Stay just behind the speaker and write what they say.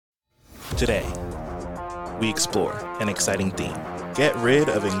Today, we explore an exciting theme. Get rid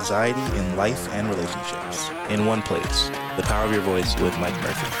of anxiety in life and relationships in one place. The Power of Your Voice with Mike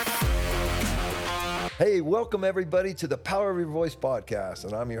Murphy. Hey, welcome everybody to the Power of Your Voice podcast.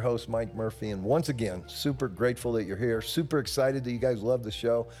 And I'm your host, Mike Murphy. And once again, super grateful that you're here. Super excited that you guys love the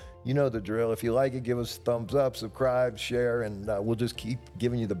show. You know the drill. If you like it, give us a thumbs up, subscribe, share, and we'll just keep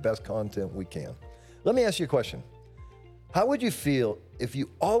giving you the best content we can. Let me ask you a question. How would you feel if you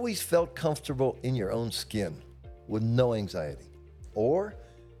always felt comfortable in your own skin with no anxiety? Or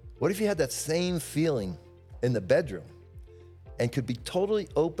what if you had that same feeling in the bedroom and could be totally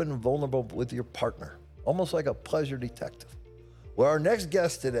open and vulnerable with your partner, almost like a pleasure detective? Well, our next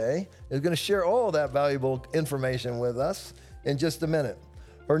guest today is going to share all that valuable information with us in just a minute.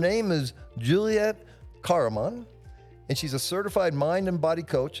 Her name is Juliette Karaman, and she's a certified mind and body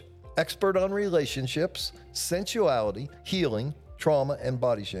coach, expert on relationships, sensuality, healing, trauma, and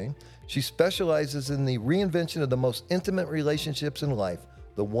body shame. She specializes in the reinvention of the most intimate relationships in life,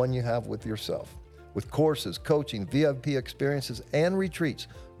 the one you have with yourself. With courses, coaching, VIP experiences, and retreats,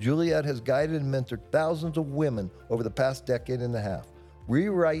 Juliette has guided and mentored thousands of women over the past decade and a half.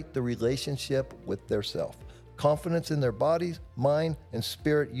 Rewrite the relationship with their self. Confidence in their bodies, mind, and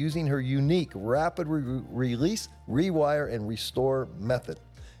spirit using her unique rapid release, rewire, and restore method.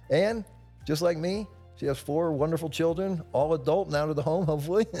 And just like me, she has 4 wonderful children, all adult and out of the home,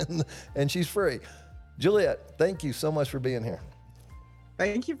 hopefully, and she's free. Juliette, thank you so much for being here.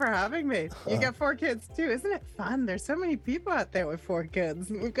 Thank you for having me. You got 4 kids too. Isn't it fun? There's so many people out there with 4 kids.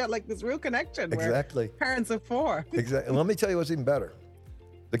 We've got like this real connection. Exactly. Parents of 4. Exactly. And let me tell you what's even better.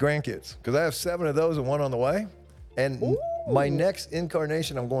 The grandkids, because I have 7 of those and 1 on the way. And my next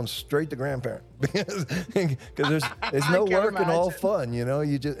incarnation, I'm going straight to grandparent because there's no work and all fun, you know.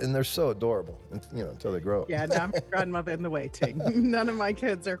 And they're so adorable, until they grow up. Yeah, I'm a grandmother in the waiting. None of my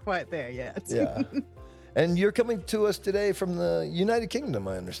kids are quite there yet. Yeah. And you're coming to us today from the United Kingdom,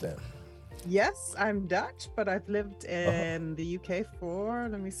 I understand. Yes, I'm Dutch, but I've lived in the UK for,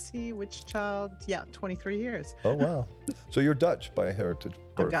 let me see, 23 years. Oh, wow. So you're Dutch by heritage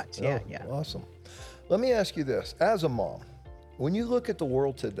birth. I'm Dutch, yeah. Awesome. Let me ask you this. As a mom, when you look at the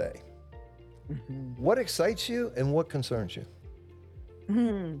world today, what excites you and what concerns you?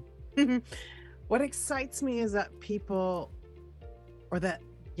 What excites me is that people, or that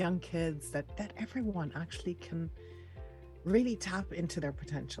young kids, that everyone actually can really tap into their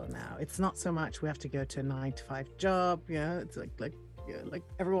potential now. It's not so much we have to go to a 9-to-5 job. It's like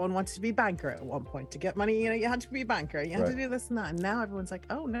everyone wanted to be a banker at one point. To get money, you had to be a banker. You had to do this and that. And now everyone's like,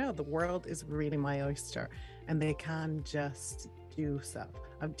 oh no, the world is really my oyster, and they can just do stuff.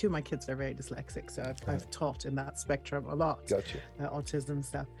 2 of my kids are very dyslexic, so I've taught in that spectrum a lot. Gotcha. Autism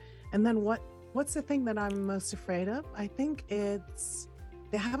stuff. And then what's the thing that I'm most afraid of? I think it's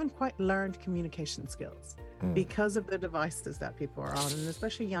they haven't quite learned communication skills because of the devices that people are on, and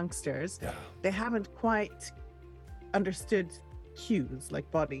especially youngsters. Yeah. They haven't quite understood cues,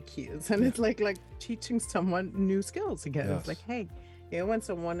 like body cues, and it's like teaching someone new skills again. Yes. It's like, hey, when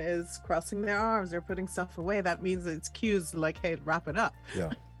someone is crossing their arms or putting stuff away, that means it's cues like, hey, wrap it up.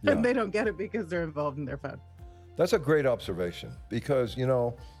 Yeah. And they don't get it because they're involved in their phone. That's a great observation because,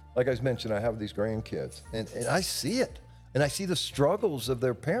 like I mentioned, I have these grandkids and I see it, and I see the struggles of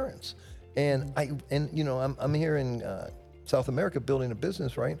their parents, and I'm here in South America building a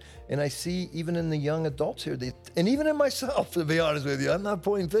business, right? And I see even in the young adults here, and even in myself, to be honest with you, I'm not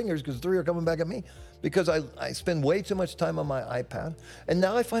pointing fingers because 3 are coming back at me because I spend way too much time on my iPad. And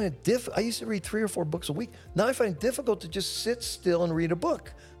now I find it I used to read 3 or 4 books a week. Now I find it difficult to just sit still and read a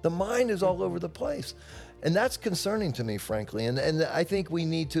book. The mind is all over the place. And that's concerning to me, frankly. And I think we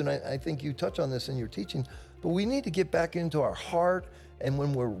need to, and I think you touch on this in your teaching, but we need to get back into our heart. And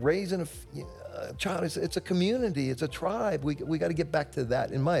when we're raising a child, it's a community, it's a tribe. We got to get back to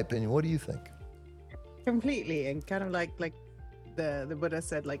that, in my opinion. What do you think? Completely. And kind of like the Buddha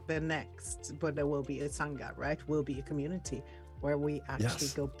said, like the next Buddha will be a Sangha, right? Will be a community where we actually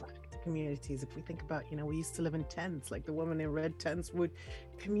go back to communities. If we think about, we used to live in tents, like the women in red tents would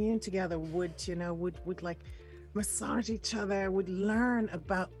commune together, would like massage each other, would learn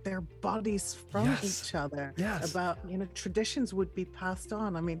about their bodies from each other, about, traditions would be passed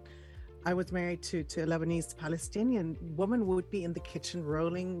on. I mean, I was married to a Lebanese Palestinian woman, would be in the kitchen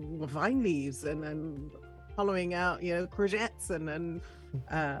rolling vine leaves and hollowing out, courgettes and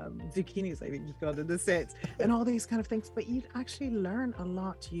zucchinis, I think you call it in the States, and all these kind of things. But you'd actually learn a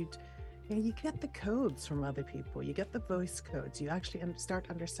lot. You get the codes from other people. You get the voice codes. You actually start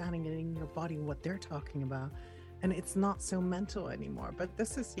understanding it in your body what they're talking about. And it's not so mental anymore. But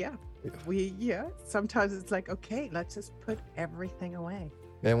this is, sometimes it's like, okay, let's just put everything away.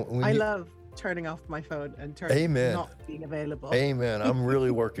 And I love turning off my phone and not being available. Amen. I'm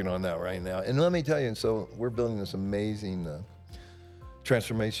really working on that right now. And let me tell you, and so we're building this amazing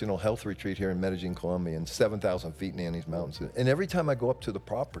transformational health retreat here in Medellin, Colombia, in 7,000 feet in the Andes Mountains. And every time I go up to the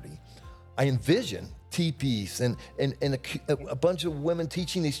property, I envision teepees and a bunch of women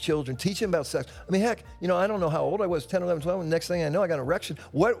teaching these children, teaching about sex. I mean, heck, I don't know how old I was, 10, 11, 12. And next thing I know, I got an erection.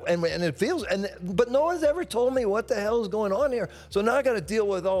 And it feels, but no one's ever told me what the hell is going on here. So now I got to deal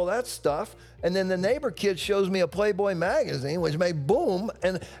with all that stuff. And then the neighbor kid shows me a Playboy magazine, which made boom.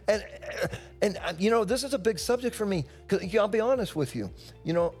 And this is a big subject for me. Because I'll be honest with you.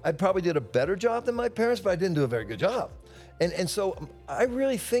 I probably did a better job than my parents, but I didn't do a very good job. And so I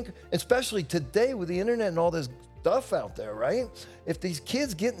really think, especially today with the internet and all this stuff out there, right? If these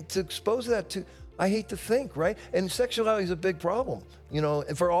kids get to expose that to, I hate to think, right? And sexuality is a big problem,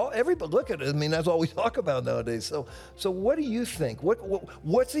 and for everybody, look at it. I mean, that's all we talk about nowadays. So what do you think?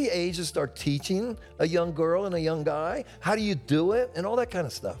 What's the age to start teaching a young girl and a young guy? How do you do it? And all that kind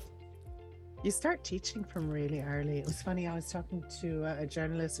of stuff. You start teaching from really early. It was funny, I was talking to a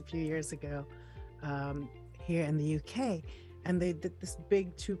journalist a few years ago, here in the UK, and they did this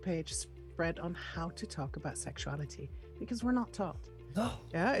big 2-page spread on how to talk about sexuality, because we're not taught. No.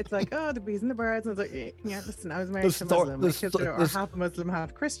 Yeah, it's like, the bees and the birds, and it's like, yeah, listen, I was married to a Muslim. My kids are half Muslim,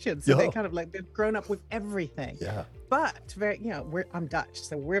 half Christian, so they kind of they've grown up with everything. Yeah. But I'm Dutch,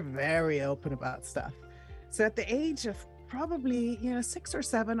 so we're very open about stuff. So at the age of probably 6 or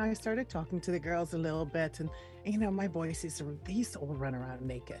 7, I started talking to the girls a little bit, and my boys they used to all run around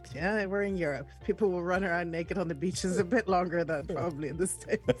naked. Yeah, we're in Europe. People will run around naked on the beaches a bit longer than probably in the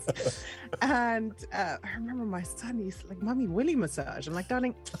States. And I remember my son used to like, "Mommy, willy massage." I'm like,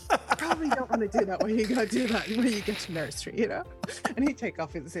 "Darling, I probably don't want to do that when you go do that when you get to nursery, And he'd take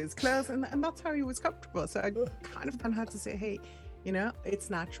off his clothes, and that's how he was comfortable. So I kind of then had to say, hey,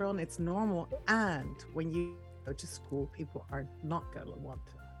 it's natural and it's normal. And when you go to school, people are not going to want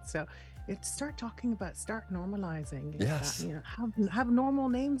that. So start normalizing. Yes. Have normal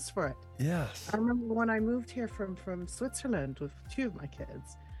names for it. Yes. I remember when I moved here from Switzerland with 2 of my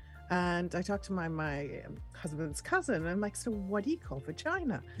kids, and I talked to my husband's cousin, and I'm like, "So what do you call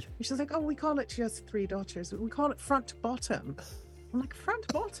vagina?" And she's like, "Oh, we call it," she has 3 daughters, "we call it front bottom." I'm like, "Front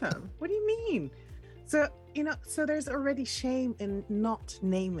bottom? What do you mean?" So, so there's already shame in not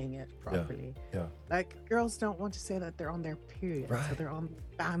naming it properly. Yeah. Like, girls don't want to say that they're on their period, right, or they're on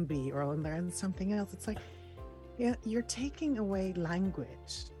Bambi, or they're on something else. It's like, you're taking away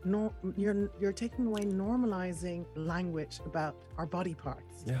language. No, you're taking away normalizing language about our body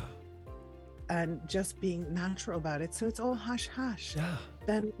parts. Yeah. And just being natural about it. So it's all hush hush. Yeah.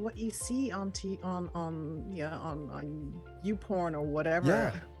 Then what you see on YouPorn or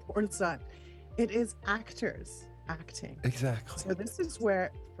whatever porn site, it is actors acting. Exactly. So this is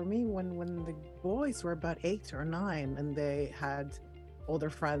where, for me, when the boys were about 8 or 9 and they had older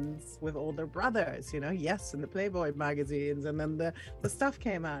friends with older brothers, yes, in the Playboy magazines, and then the stuff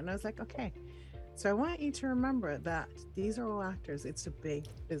came out, and I was like, okay, so I want you to remember that these are all actors. It's a big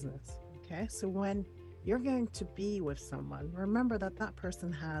business. Okay, so when you're going to be with someone, remember that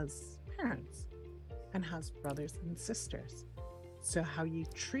person has parents and has brothers and sisters. So how you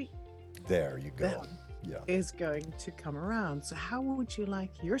treat there you go them is going to come around. So how would you like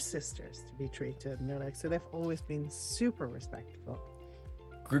your sisters to be treated? And they're like, so they've always been super respectful.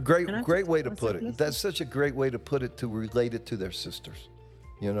 Great way to put it. That's such a great way to put it, to relate it to their sisters.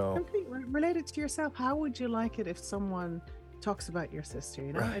 Completely relate it to yourself. How would you like it if someone talks about your sister?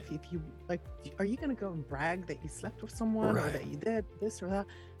 Right. If you like, are you going to go and brag that you slept with someone, right, or that you did this or that?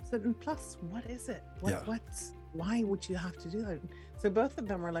 So, and plus, what is it? Why would you have to do that? So both of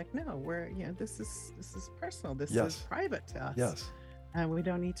them are like, no, this is personal. This is private to us. Yes. And we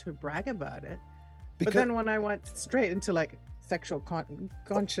don't need to brag about it. But then when I went straight into like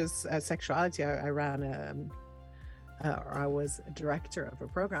conscious sexuality, I ran I was a director of a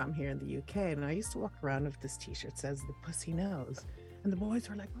program here in the UK, and I used to walk around with this t-shirt that says "The Pussy Knows," and the boys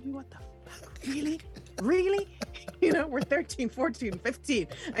were like, "Mommy, what the fuck? Really?" We're 13, 14, 15,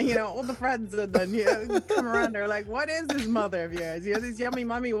 and all the friends, and then come around, they're like, "What is this mother of yours? This yummy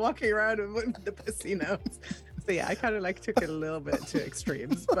mommy walking around with the pussy nose." So I kind of took it a little bit to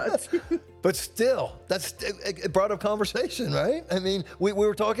extremes, but still, it brought up conversation, right? I mean, we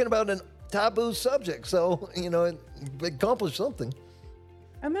were talking about an taboo subject, so it accomplished something.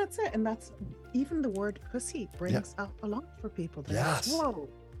 And that's it. And that's even the word pussy brings up a lot for people. They're like, whoa,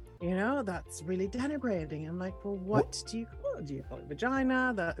 You know, that's really denigrating. I'm like, well, what do you call it? Do you call it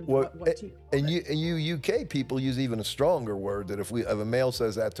vagina? What Do you call and it? you UK people use even a stronger word, that if a male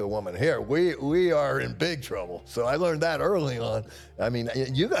says that to a woman, here, we are in big trouble. So I learned that early on. I mean,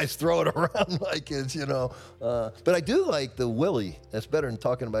 you guys throw it around like it's, you know, but I do like the willy. That's better than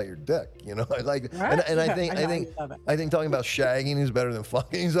talking about your dick, you know. I like, Right? and I think love it. I think talking about shagging is better than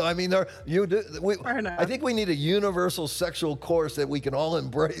fucking. So I mean, Fair enough. I think we need a universal sexual course that we can all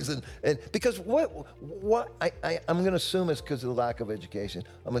embrace, and because I'm going to assume it's because of the lack of education.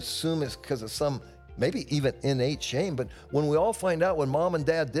 I'm assuming it's because of some maybe even innate shame. But when we all find out what mom and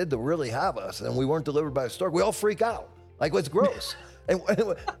dad did to really have us, and we weren't delivered by a stork, we all freak out. Like, it's gross. And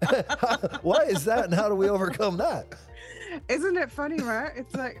why is that, and how do we overcome that? Isn't it funny, right?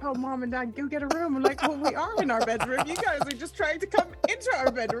 It's like, oh, mom and dad, go get a room. I'm like, well, we are in our bedroom. You guys are just trying to come into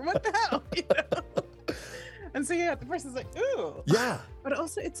our bedroom. What the hell? You know? And so, yeah, the person's like, ooh. Yeah. But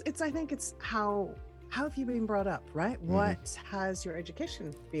also, I think it's how have you been brought up, right? Mm-hmm. What has your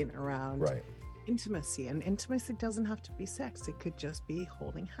education been around? Right. Intimacy. And intimacy doesn't have to be sex. It could just be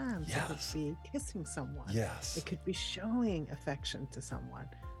holding hands. Yes. It could be kissing someone. Yes. It could be showing affection to someone.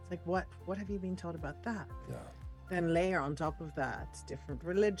 It's like, what have you been taught about that? Yeah. Then layer on top of that different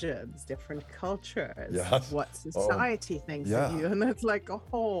religions, different cultures, yes. what society thinks yeah. of you. And that's like a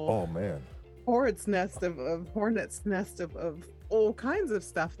whole hornet's nest of all kinds of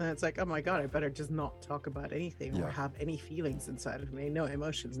stuff. Then it's like, oh my God, I better just not talk about anything or have any feelings inside of me, no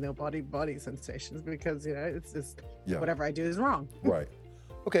emotions, no body sensations, because, you know, it's just whatever I do is wrong. Right.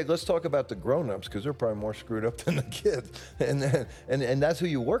 Okay, let's talk about the grown-ups, because they're probably more screwed up than the kids. And that's who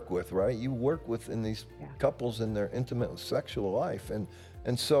you work with, right? You work with in these couples in their intimate sexual life.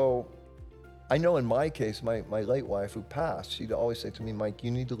 And so I know in my case, my late wife who passed, she'd always say to me, Mike, you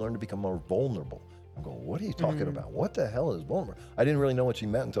need to learn to become more vulnerable. I'm going, what are you talking about? What the hell is vulnerable? I didn't really know what she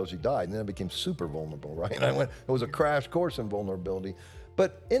meant until she died, and then I became super vulnerable, right? And it was a crash course in vulnerability.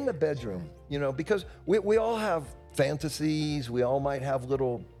 But in the bedroom, you know, because we all have fantasies, we all might have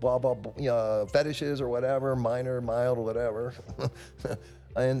little blah, blah, blah, fetishes or whatever, minor, mild, or whatever.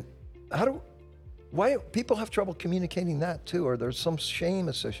 And why people have trouble communicating that too, or there's some shame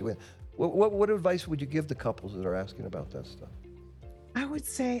associated with it. What advice would you give to couples that are asking about that stuff? I would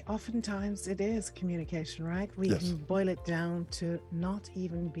say oftentimes it is communication, right? We can boil it down to not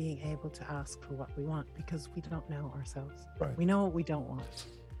even being able to ask for what we want because we don't know ourselves. Right. We know what we don't want.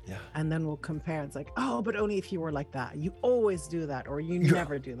 Yeah. And then we'll compare. It's like, oh, but only if you were like that. You always do that, or you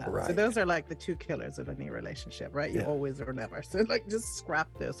never do that. Right. So those are like the two killers of any relationship, right? You always or never. So like just scrap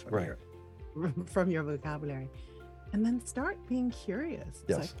those from your vocabulary. And then start being curious.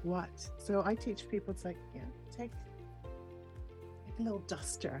 It's like, what? So I teach people, it's like, take a little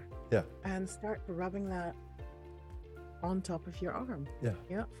duster and start rubbing that on top of your arm.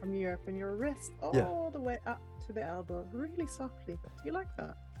 From your wrist all the way up to the elbow, really softly. Do you like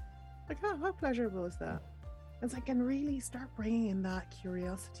that? Like, how pleasurable is that? It's like, and really start bringing in that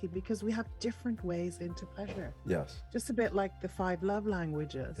curiosity, because we have different ways into pleasure. Just a bit like the 5 love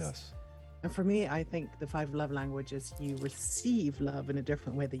languages. And for me, I think the 5 love languages, you receive love in a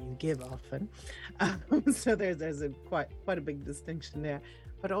different way that you give often. So there's quite a big distinction there.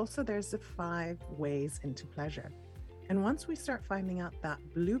 But also there's the 5 ways into pleasure. And once we start finding out that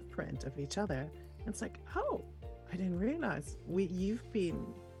blueprint of each other, it's like, oh, I didn't realize you've been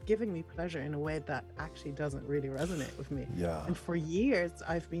giving me pleasure in a way that actually doesn't really resonate with me. And for years,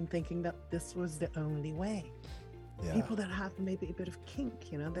 I've been thinking that this was the only way. People that have maybe a bit of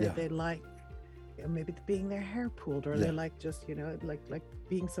kink, you know, they like maybe being their hair pulled, or they like just, you know, like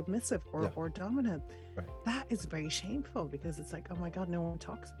being submissive or dominant. That is very shameful, because it's like, oh my God, no one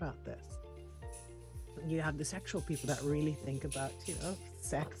talks about this. You have the sexual people that really think about, you know,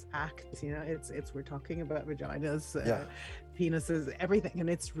 sex acts, you know, it's we're talking about vaginas, penises, everything, and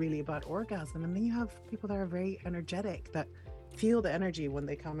it's really about orgasm. And then you have people that are very energetic, that feel the energy when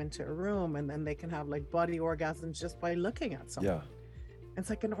they come into a room, and then they can have like body orgasms just by looking at someone. It's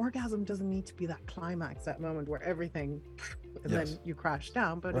like an orgasm doesn't need to be that climax, that moment where everything and then you crash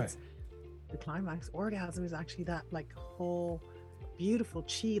down, but it's the climax. Orgasm is actually that like whole beautiful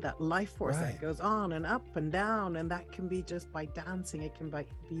chi, that life force that goes on and up and down, and that can be just by dancing, it can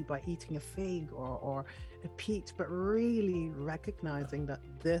be by eating a fig or a peach, but really recognizing that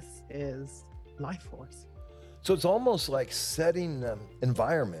this is life force. So it's almost like setting an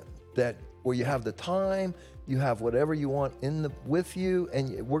environment where you have the time, you have whatever you want with you,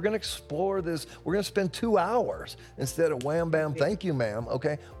 and we're going to explore this. We're going to spend 2 hours instead of wham, bam, thank you, ma'am.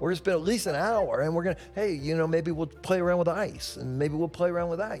 Okay, we're going to spend at least an hour, and we're going to, hey, you know, maybe we'll play around with ice, and maybe we'll play around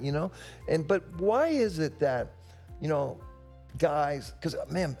with that, you know. But why is it that, you know, guys, because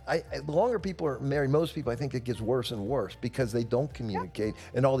man, the longer people are married, most people, I think it gets worse and worse because they don't communicate,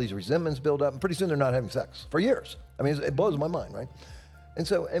 and all these resentments build up, and pretty soon they're not having sex for years. I mean, it blows my mind, right? And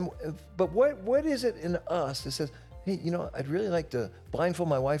so, but what is it in us that says, hey, you know, I'd really like to blindfold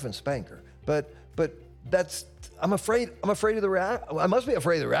my wife and spank her, but that's, I'm afraid of the I must be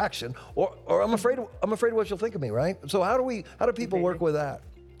afraid of the reaction, or I'm afraid of what she'll think of me, right? So how do people work with that?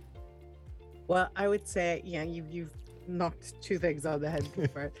 Well, I would say, yeah, you've knocked two things on the head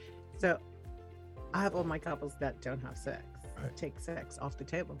before. So I have all my couples that don't have sex, take sex off the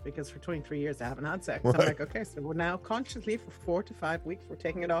table, because for 23 years I haven't had sex. I'm like, okay, so we're now consciously for 4 to 5 weeks, we're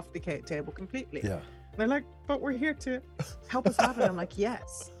taking it off the table completely. Yeah. And they're like, but we're here to help us have it. I'm like,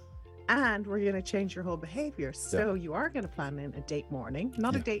 yes. And we're going to change your whole behavior. So you are going to plan in a date morning,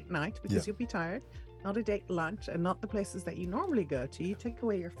 not a date night, because you'll be tired, not a date lunch, and not the places that you normally go to. You take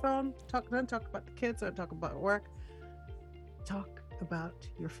away your phone, don't talk about the kids, don't talk about work. Talk about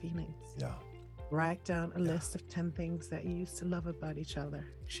your feelings. Yeah. Write down a list of 10 things that you used to love about each other.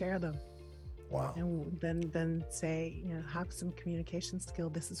 Share them. Wow. And then say, you know, have some communication skill.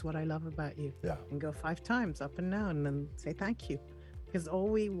 This is what I love about you. Yeah. And go 5 times up and down, and then say thank you. Because all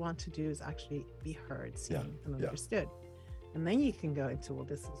we want to do is actually be heard, seen, and understood. And then you can go into, well,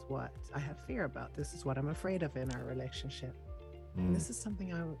 this is what I have fear about. This is what I'm afraid of in our relationship. And this is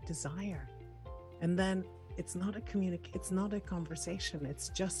something I desire. And then it's not a conversation. It's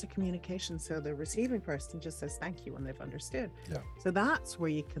just a communication. So the receiving person just says thank you when they've understood. Yeah. So that's where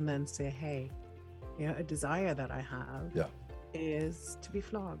you can then say, hey, you know, a desire that I have is to be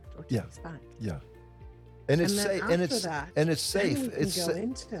flogged or to be spanked. Yeah. And it's safe, and it's safe.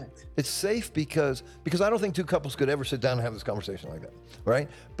 It's safe because I don't think 2 couples could ever sit down and have this conversation like that, right?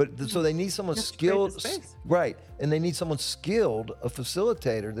 But so they need someone skilled, right? And they need someone skilled, a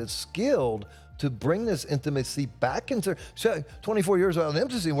facilitator that's skilled to bring this intimacy back into 24 years without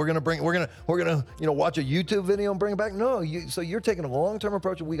intimacy. We're gonna you know, watch a YouTube video and bring it back. No, so you're taking a long-term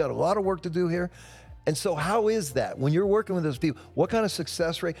approach, and we got a lot of work to do here. And so how is that when you're working with those people? What kind of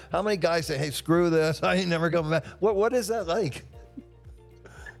success rate? How many guys say, hey, screw this, I ain't never coming back? What is that like?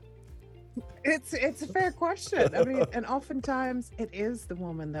 It's a fair question. I mean, and oftentimes it is the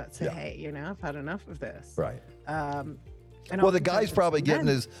woman that say, hey, you know, I've had enough of this. Right. And well, the guy's probably getting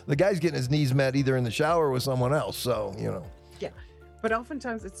his needs met either in the shower with someone else. So, you know. Yeah. But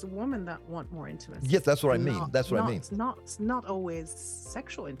oftentimes it's the woman that want more intimacy. Yes, that's what I mean. Not always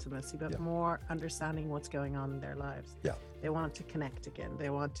sexual intimacy, but more understanding what's going on in their lives. Yeah. They want to connect again. They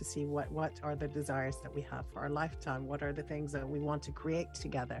want to see what are the desires that we have for our lifetime? What are the things that we want to create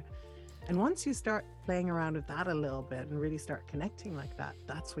together? And once you start playing around with that a little bit and really start connecting like that,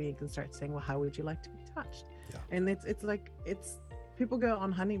 that's where you can start saying, well, how would you like to be touched? Yeah. And it's people go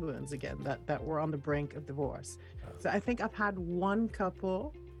on honeymoons again that were on the brink of divorce. So I think I've had one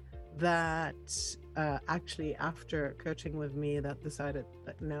couple that actually, after coaching with me, that decided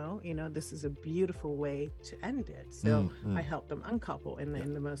that no, you know, this is a beautiful way to end it. So I helped them uncouple in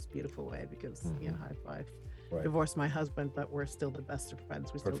the most beautiful way, because you know, I've divorced my husband, but we're still the best of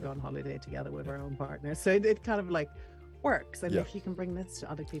friends. We still go on holiday together with our own partners. So it kind of like works. And if you can bring this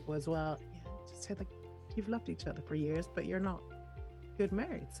to other people as well, just say like, you've loved each other for years, but you're not good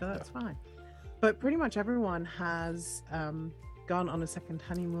married, so that's fine. But pretty much everyone has gone on a second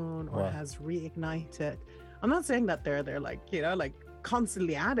honeymoon or has reignited. I'm not saying that they're like, you know, like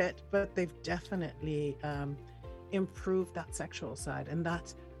constantly at it, but they've definitely improved that sexual side and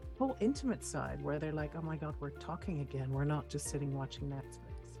that whole intimate side where they're like, oh my God, we're talking again. We're not just sitting watching Netflix.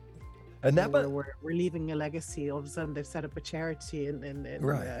 And that we're leaving a legacy. All of a sudden they've set up a charity in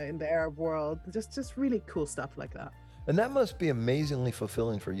the Arab world. Just really cool stuff like that. And that must be amazingly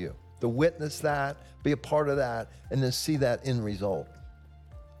fulfilling for you, to witness that, be a part of that, and then see that end result.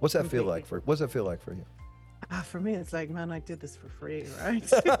 What's that feel like for you? For me, it's like, man, I did this for free,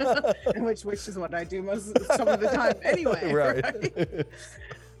 right? which is what I do some of the time anyway. Right?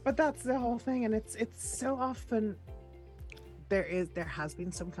 But that's the whole thing, and it's so often there has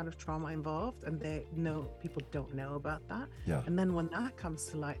been some kind of trauma involved, and people don't know about that. Yeah. And then when that comes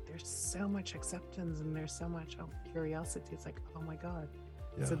to light, there's so much acceptance and there's so much curiosity. It's like, oh my God.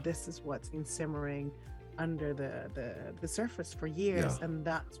 Yeah. So this is what's been simmering under the surface for years, and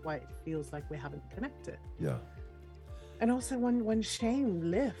that's why it feels like we haven't connected. Yeah. And also when shame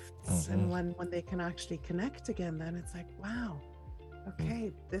lifts and when they can actually connect again, then it's like, wow,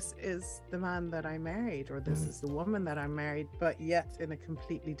 okay, this is the man that I married, or this is the woman that I married, but yet in a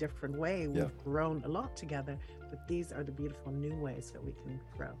completely different way. We've grown a lot together, but these are the beautiful new ways that we can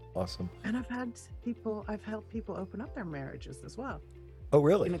grow. Awesome. And I've helped people open up their marriages as well. Oh,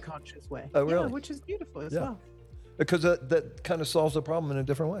 really? In a conscious way. Oh, really? Yeah, which is beautiful as well. Because that kind of solves the problem in a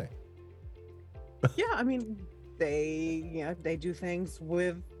different way. Yeah, I mean, they do things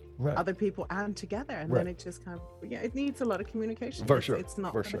with other people and together, and then it just kind of, it needs a lot of communication. It's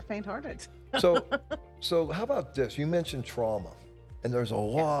not for the faint-hearted. So how about this? You mentioned trauma, and there's a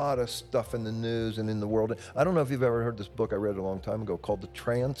lot of stuff in the news and in the world. I don't know if you've ever heard this book I read a long time ago called The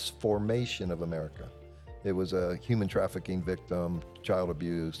Transformation of America. It was a human trafficking victim, child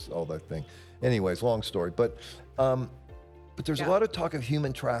abuse, all that thing. Anyways, long story, but there's a lot of talk of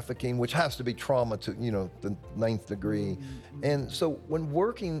human trafficking, which has to be trauma to, the 9th degree. And so when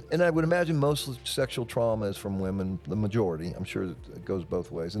working, and I would imagine most sexual trauma is from women, the majority. I'm sure it goes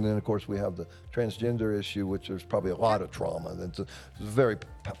both ways. And then, of course, we have the transgender issue, which there's probably a lot of trauma. It's very,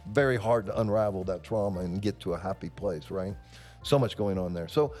 very hard to unravel that trauma and get to a happy place, right? So much going on there.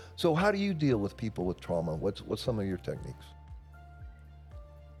 So how do you deal with people with trauma? What's some of your techniques?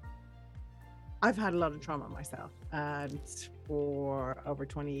 I've had a lot of trauma myself, and for over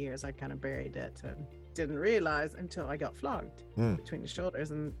 20 years I kind of buried it and didn't realize until I got flogged between the shoulders,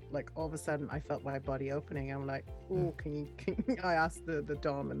 and like all of a sudden I felt my body opening. I'm like, oh, can you I asked the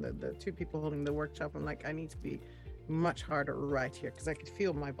Dom and the two people holding the workshop, I'm like, I need to be much harder right here, because I could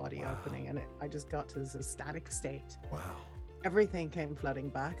feel my body opening, and I just got to this ecstatic state. Wow. Everything came flooding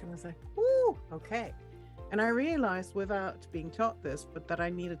back, and I was like, ooh, okay. And I realized, without being taught this, but that I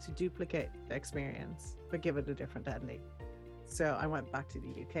needed to duplicate the experience, but give it a different ending. So I went back to the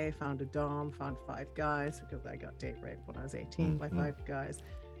UK, found a Dom, found 5 guys, because I got date raped when I was 18 by 5 guys.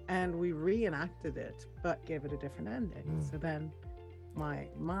 And we reenacted it, but gave it a different ending. So then my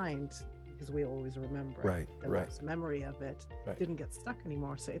mind, because we always remember the last memory of it, didn't get stuck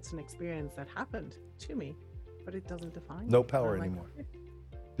anymore. So it's an experience that happened to me, but it doesn't define me. No power anymore.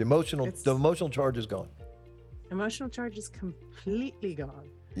 The emotional charge is gone. Emotional charge is completely gone.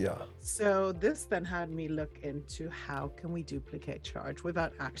 Yeah. So this then had me look into how can we duplicate charge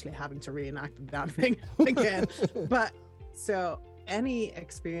without actually having to reenact the damn thing again. But so any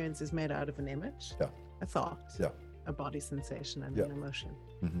experience is made out of an image, a thought, a body sensation, and an emotion.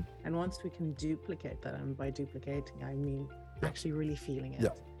 And once we can duplicate that, and by duplicating I mean actually really feeling it.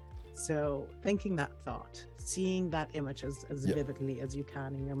 So thinking that thought, seeing that image as vividly as you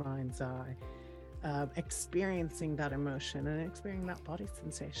can in your mind's eye, experiencing that emotion and experiencing that body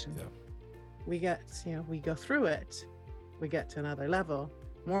sensation. We go through it, we get to another level,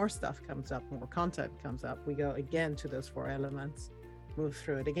 more stuff comes up, more content comes up, we go again to those 4 elements, move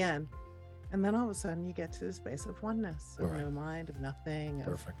through it again, and then all of a sudden you get to the space of oneness, of no mind, of nothing,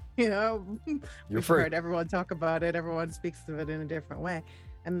 of, we've heard everyone talk about it, everyone speaks of it in a different way,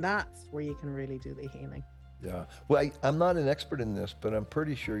 and that's where you can really do the healing. Well, I'm not an expert in this, but I'm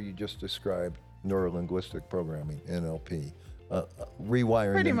pretty sure you just described Neuro-Linguistic Programming, NLP,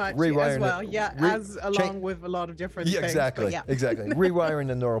 rewiring. Pretty much as well, along with a lot of different things. Exactly. Rewiring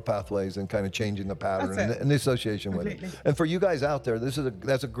the neural pathways and kind of changing the pattern and the association with it. And for you guys out there,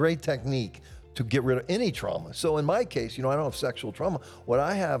 that's a great technique to get rid of any trauma. So in my case, I don't have sexual trauma. What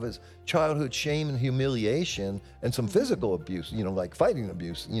I have is childhood shame and humiliation and some physical abuse, like fighting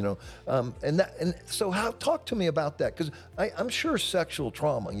abuse, and so talk to me about that, because I'm sure sexual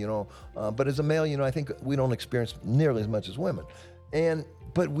trauma, but as a male, I think we don't experience nearly as much as women.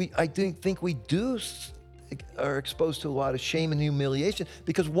 But I think we are exposed to a lot of shame and humiliation,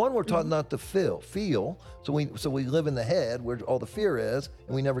 because we're taught not to feel. So we live in the head where all the fear is,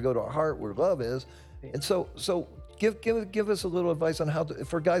 and we never go to our heart where love is. And so give us a little advice on how to,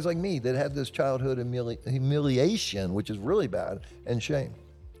 for guys like me that had this childhood humiliation, which is really bad, and shame.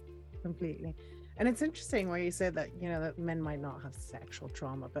 Completely. And it's interesting where you said that, that men might not have sexual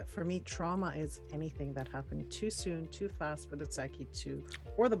trauma, but for me, trauma is anything that happened too soon, too fast for the psyche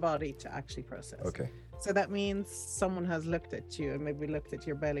or the body to actually process. Okay. So that means someone has looked at you and maybe looked at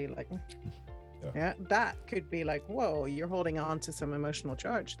your belly like, that could be like, whoa, you're holding on to some emotional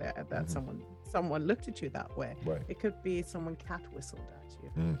charge there, that someone looked at you that way. Right. It could be someone cat whistled at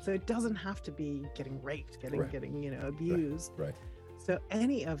you. So it doesn't have to be getting raped, getting abused. Right. So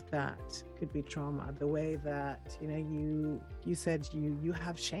any of that could be trauma. The way that, you said you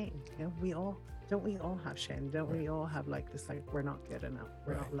have shame. We all have shame? Don't we all have like this, like, we're not good enough,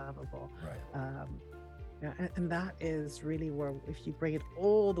 we're not lovable. And that is really where, if you bring it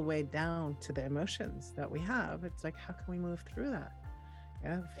all the way down to the emotions that we have, it's like, how can we move through that?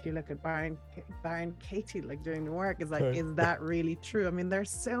 If you look at Byron Katie, like doing the work, it's like, is that really true? I mean,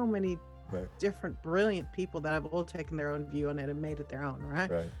 there's so many different brilliant people that have all taken their own view on it and made it their own, right?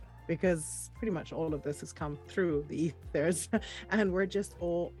 Because pretty much all of this has come through the ethers, and we're just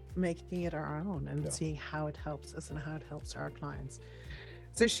all making it our own and seeing how it helps us and how it helps our clients.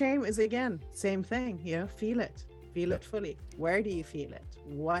 So shame is, again, same thing, feel it, Feel it fully. Where do you feel it?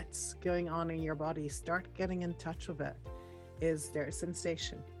 What's going on in your body? Start getting in touch with it. Is there a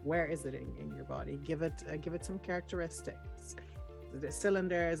sensation? Where is it in your body? Give it some characteristics. Is it a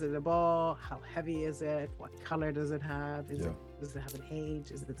cylinder? Is it a ball? How heavy is it? What color does it have? Does it have an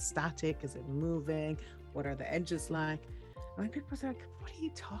age? Is it static? Is it moving? What are the edges like? And like people say, like, what are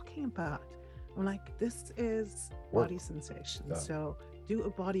you talking about? I'm like, this is body sensation. Yeah. So do a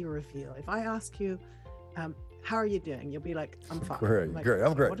body reveal. If I ask you, how are you doing? You'll be like, I'm fine. Great, I'm like, great.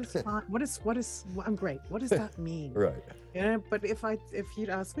 I'm great. I'm great. What does that mean? Right. You know, but if you'd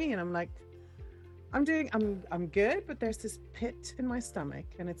ask me and I'm like, I'm good, but there's this pit in my stomach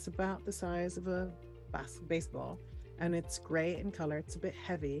and it's about the size of a baseball and it's gray in color. It's a bit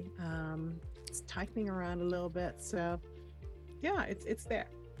heavy. It's tightening around a little bit. So yeah, it's there.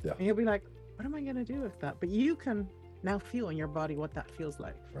 Yeah. And you'll be like, what am I going to do with that? But you can now feel in your body what that feels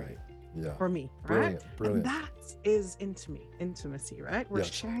like. Right. Yeah. For me, brilliant, right? Brilliant. And that is intimacy, right? We're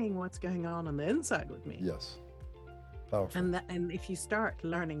sharing what's going on the inside with me. Yes. Powerful. And if you start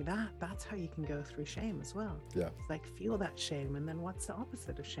learning that, that's how you can go through shame as well. Yeah. It's like, feel that shame, and then what's the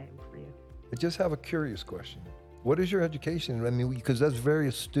opposite of shame for you? I just have a curious question. What is your education? I mean, because that's very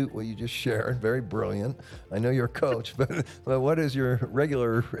astute what you just shared, very brilliant. I know you're a coach, but what is your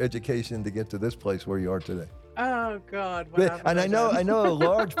regular education to get to this place where you are today? Oh God! And I know a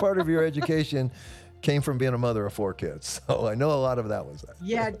large part of your education came from being a mother of 4 kids, so I know a lot of that was that.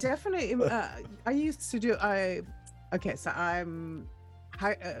 Yeah, definitely. I used to do. So I'm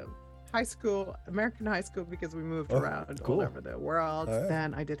high school, American high school, because we moved around all over the world. Right.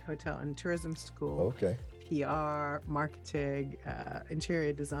 Then I did hotel and tourism school. Okay. PR, marketing,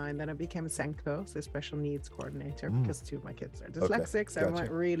 interior design. Then I became a SENCO, so special needs coordinator, because 2 of my kids are dyslexic. So I went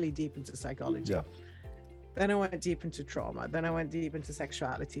really deep into psychology. Yeah. Then I went deep into trauma. Then I went deep into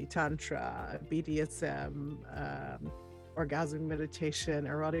sexuality, Tantra, BDSM, Orgasmic Meditation,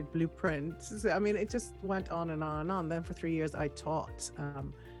 Erotic Blueprint. So, I mean, it just went on and on and on. Then for 3 years, I taught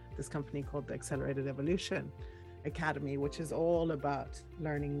this company called the Accelerated Evolution Academy, which is all about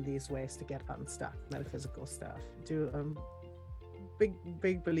learning these ways to get unstuck, metaphysical stuff.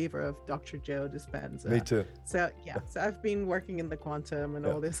 Big believer of Dr. Joe Dispenza. Me too. So yeah, so I've been working in the quantum and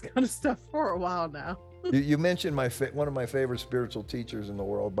all this kind of stuff for a while now. You mentioned one of my favorite spiritual teachers in the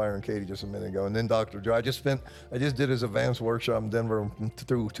world, Byron Katie, just a minute ago, and then Dr. Joe. I just did his advanced workshop in Denver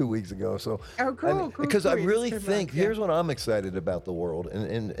through 2 weeks ago. So cool. Because I really think here's what I'm excited about the world,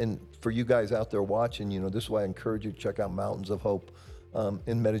 and for you guys out there watching, this is why I encourage you to check out Mountains of Hope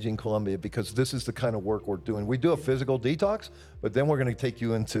in Medellin, Colombia, because this is the kind of work we're doing. We do a physical detox, but then we're going to take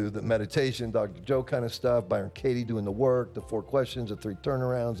you into the meditation, Dr. Joe kind of stuff, Byron Katie doing the work, the 4 questions, the 3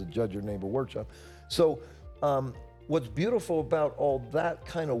 turnarounds, the Judge Your Neighbor workshop. So what's beautiful about all that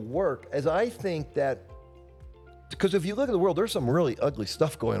kind of work is I think that, because if you look at the world, there's some really ugly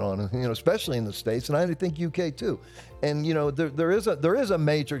stuff going on, especially in the States, and I think UK too. And there is a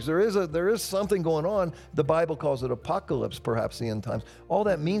matrix, there is something going on. The Bible calls it apocalypse, perhaps the end times. All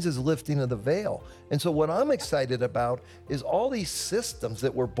that means is lifting of the veil. And so what I'm excited about is all these systems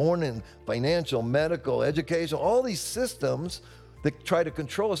that we're born in, financial, medical, educational, all these systems that try to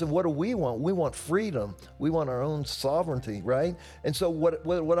control us. And what do we want? We want freedom. We want our own sovereignty, right? And so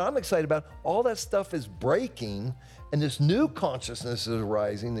what I'm excited about, all that stuff is breaking, and this new consciousness is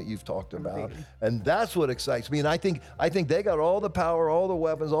arising that you've talked about. And that's what excites me. And I think they got all the power, all the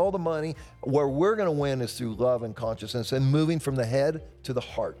weapons, all the money. Where we're going to win is through love and consciousness and moving from the head to the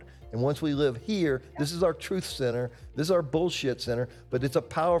heart. And once we live here, this is our truth center. This is our bullshit center, but it's a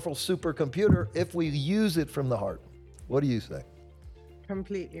powerful supercomputer if we use it from the heart. What do you say?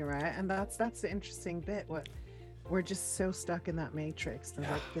 Completely right. And that's the interesting bit. We're just so stuck in that matrix. And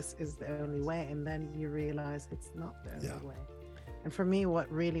like, this is the only way. And then you realize it's not the only way. And for me, what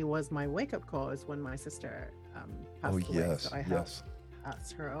really was my wake-up call is when my sister passed away. So I helped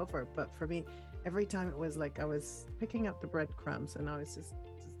pass her over. But for me, every time it was like I was picking up the breadcrumbs, and I was just,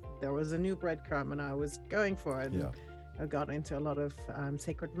 there was a new breadcrumb and I was going for it. I got into a lot of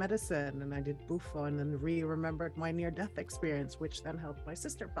sacred medicine, and I did Bufo, and then remembered my near-death experience, which then helped my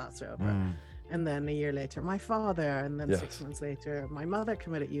sister pass over. And then a year later, my father, and then 6 months later, my mother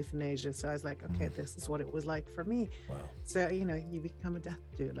committed euthanasia. So I was like, okay, this is what it was like for me. Wow. So, you become a death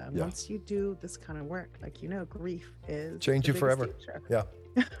doula. And once you do this kind of work, like, grief is change you forever. Teacher. Yeah.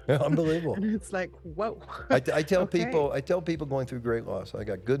 Unbelievable. And it's like, whoa. I tell people going through great loss, I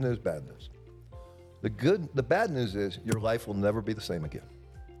got good news, bad news. The bad news is your life will never be the same again.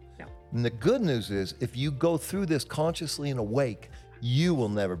 No. And the good news is if you go through this consciously and awake, you will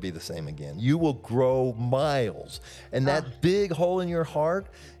never be the same again. You will grow miles. And that big hole in your heart,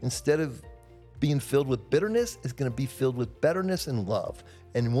 instead of being filled with bitterness is going to be filled with betterness and love.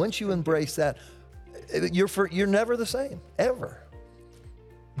 And once you embrace that, you're never the same, ever.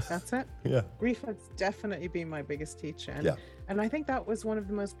 That's it. Yeah. Grief has definitely been my biggest teacher. And I think that was one of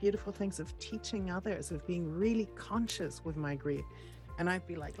the most beautiful things of teaching others, of being really conscious with my grief. And I'd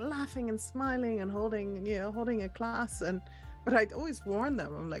be like laughing and smiling and holding a class. But I'd always warn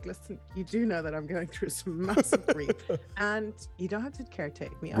them. I'm like, listen, you do know that I'm going through some massive grief, and you don't have to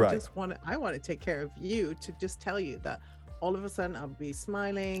caretake me. I want to take care of you, to just tell you that all of a sudden I'll be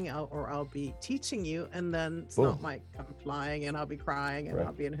smiling or I'll be teaching you, and then snot might come flying and I'll be crying and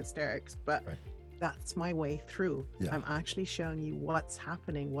I'll be in hysterics. But that's my way through. I'm actually showing you what's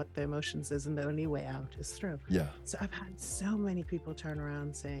happening, what the emotions is, and the only way out is through. So I've had so many people turn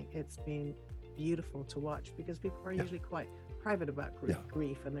around saying it's been beautiful to watch, because people are usually quite private about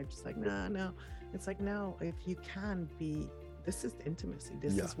grief, and they're just like, no. It's like, no, if you can be, this is intimacy.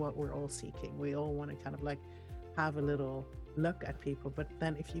 This is what we're all seeking. We all want to kind of like have a little look at people, but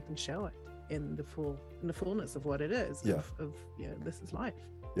then if you can show it in the fullness of what it is, of this is life.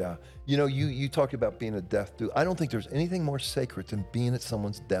 Yeah. You know, you talked about being a death dude. I don't think there's anything more sacred than being at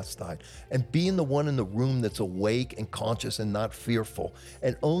someone's deathside and being the one in the room that's awake and conscious and not fearful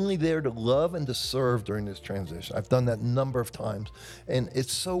and only there to love and to serve during this transition. I've done that a number of times, and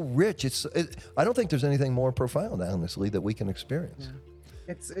it's so rich. I don't think there's anything more profound, honestly, that we can experience.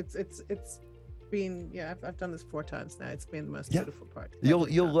 Yeah. It's been, I've done this 4 times now. It's been the most beautiful part.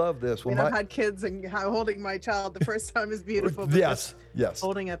 You'll love this. I've had kids, and holding my child the first time is beautiful. But yes.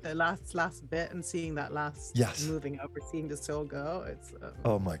 Holding at the last bit and seeing that last moving over, seeing the soul go. It's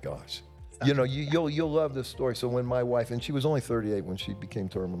oh my gosh. You know, you'll love this story. So when my wife, and she was only 38 when she became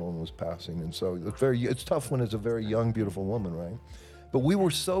terminal and was passing, and so it's tough when it's a very young, beautiful woman, right? But we were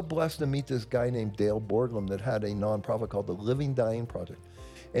so blessed to meet this guy named Dale Borglum that had a nonprofit called the Living Dying Project.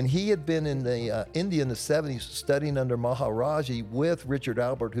 And he had been in the India in the 70s studying under Maharaji with Richard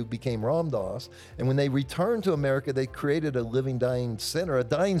Albert, who became Ram Dass. And when they returned to America, they created a living dying center, a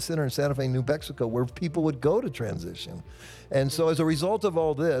dying center in Santa Fe, New Mexico, where people would go to transition. And so as a result of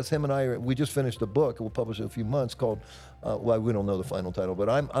all this, him and I, we just finished a book, we'll publish it in a few months, called, well, we don't know the final title, but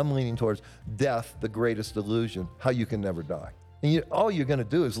I'm leaning towards Death, the Greatest Illusion, How You Can Never Die. And all you're going to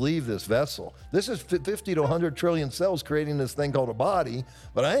do is leave this vessel. This is 50 to 100 trillion cells creating this thing called a body,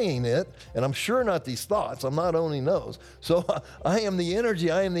 but I ain't it, and I'm sure not these thoughts. I'm not owning those. So I am the energy,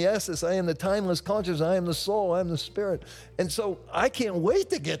 I am the essence, I am the timeless consciousness, I am the soul, I am the spirit. And so I can't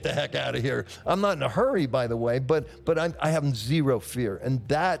wait to get the heck out of here. I'm not in a hurry, by the way, but I have zero fear, and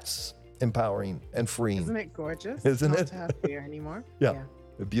that's empowering and freeing. Isn't it gorgeous? Isn't not it? To have fear anymore. Yeah.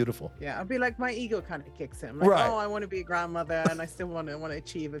 Beautiful. Yeah, I'll be like, my ego kind of kicks in. Like, oh, I want to be a grandmother, and I still want to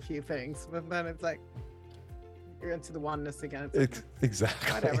achieve a few things. But then it's like, you're into the oneness again.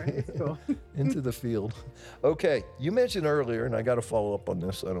 Exactly. Whatever, it's cool. Into the field. Okay, you mentioned earlier, and I got to follow up on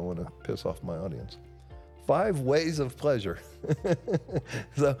this. I don't want to piss off my audience. 5 ways of pleasure.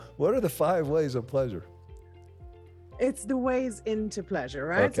 So, what are the 5 ways of pleasure? It's the ways into pleasure,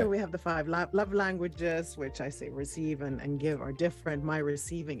 right? Okay. So we have the 5 love languages, which I say receive and give are different. My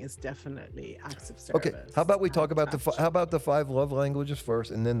receiving is definitely acts of service. Okay, how about we talk about the 5 love languages first,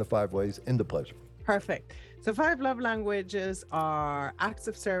 and then the 5 ways into pleasure? Perfect. So 5 love languages are acts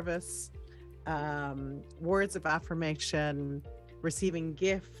of service, words of affirmation, receiving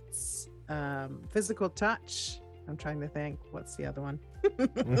gifts, physical touch. I'm trying to think, what's the other one?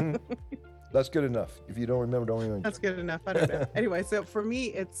 Mm-hmm. That's good enough. If you don't remember, don't even. That's good enough. I don't know. Anyway, so for me,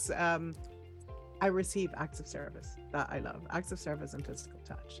 it's I receive acts of service that I love, acts of service and physical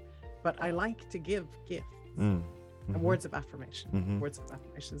touch. But I like to give gifts and words of affirmation. Words of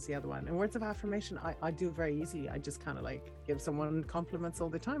affirmation is the other one. And words of affirmation, I do very easily. I just kind of like give someone compliments all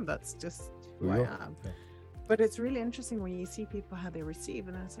the time. That's just who I am. Yeah. But it's really interesting when you see people how they receive,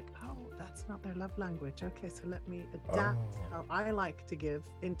 and it's like, oh, that's not their love language. Okay, so let me adapt how I like to give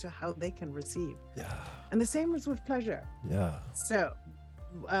into how they can receive. Yeah. And the same is with pleasure. Yeah. So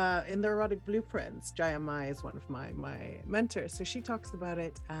in the Erotic Blueprints, Jaya Mai is one of my mentors. So she talks about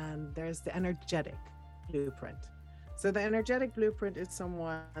it, and there's the energetic blueprint. So the energetic blueprint is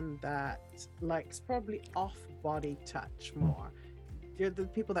someone that likes probably off-body touch more. You're the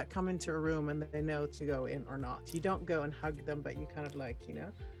people that come into a room and they know to go in or not. You don't go and hug them, but you kind of like,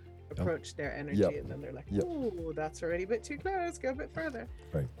 approach their energy, and then they're like, oh, that's already a bit too close, go a bit further.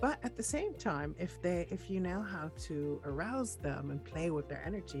 Right. But at the same time, if you know how to arouse them and play with their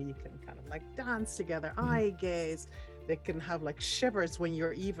energy, you can kind of like dance together, eye gaze. They can have like shivers when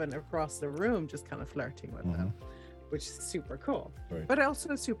you're even across the room, just kind of flirting with them. which is super cool, Right. but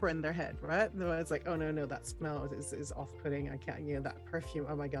also super in their head, right? No, it's like, oh no, that smell is off-putting. I can't, that perfume.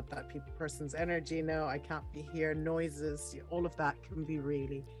 Oh my God, that person's energy. No, I can't be here. Noises, all of that can be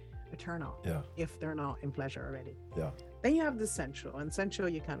really a turn off if they're not in pleasure already. Yeah. Then you have the sensual, and sensual,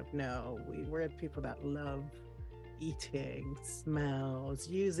 you kind of know we're people that love eating, smells,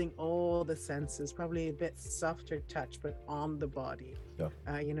 using all the senses, probably a bit softer touch, but on the body.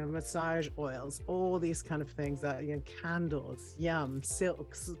 Massage oils, all these kind of things that, candles, yum,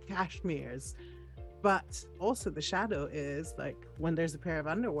 silks, cashmeres. But also the shadow is like when there's a pair of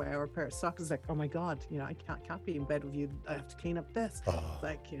underwear or a pair of socks, it's like, oh my God, I can't be in bed with you. I have to clean up this.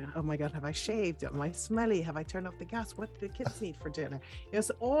 Like, oh my God, have I shaved? Am I smelly? Have I turned off the gas? What do the kids need for dinner?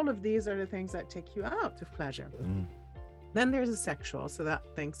 So all of these are the things that take you out of pleasure. Then there's a sexual. So that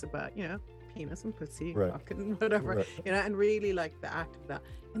thinks about, penis and pussy, cock and whatever, and really like the act of that.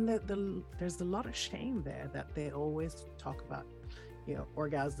 And there's a lot of shame there that they always talk about.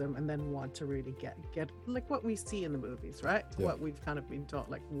 Orgasm, and then want to really get like what we see in the movies, right? What we've kind of been taught,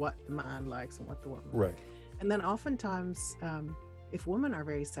 like what the man likes and what the woman likes. And then oftentimes, if women are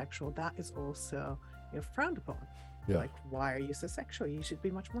very sexual, that is also frowned upon. Like, why are you so sexual? You should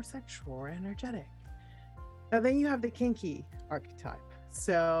be much more sexual or energetic. And then you have the kinky archetype.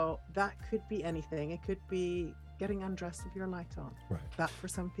 So that could be anything. It could be getting undressed with your light on. That for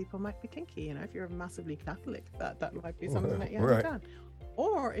some people might be kinky. If you're massively Catholic, that might be something that you haven't done.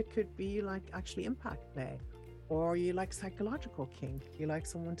 Or it could be like actually impact play, or you like psychological kink. You like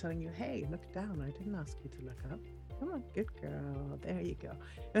someone telling you, hey, look down, I didn't ask you to look up. Come on, good girl, there you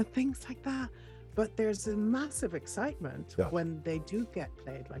go. Things like that. But there's a massive excitement when they do get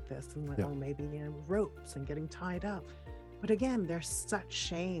played like this, and like, oh, maybe ropes and getting tied up. But again, there's such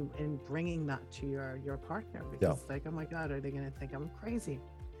shame in bringing that to your partner, because it's like, oh my God, are they going to think I'm crazy?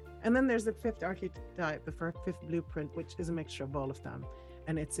 And then there's the fifth archetype, the fifth blueprint, which is a mixture of all of them.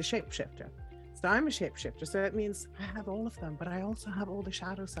 And it's a shapeshifter. So I'm a shapeshifter. So it means I have all of them, but I also have all the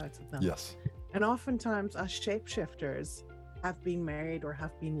shadow sides of them. Yes. And oftentimes us shapeshifters have been married or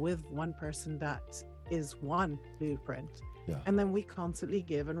have been with one person that is one blueprint. And then we constantly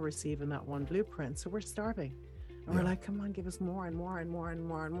give and receive in that one blueprint. So we're starving. And we're like, come on, give us more and more and more and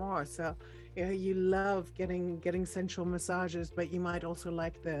more and more. So you love getting sensual massages, but you might also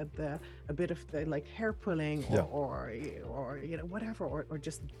like a bit of the like hair pulling or whatever, or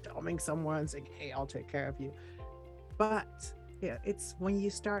just dumbing someone and saying, hey, I'll take care of you. But it's when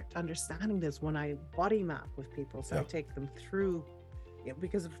you start understanding this, when I body map with people, so I take them through,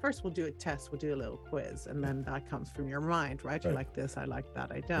 because first we'll do a test, we'll do a little quiz, and then that comes from your mind, right? You like this, I like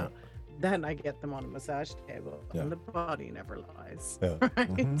that, I don't. Then I get them on a massage table, and the body never lies,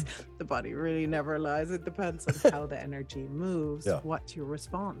 right? The body really never lies. It depends on how the energy moves, what your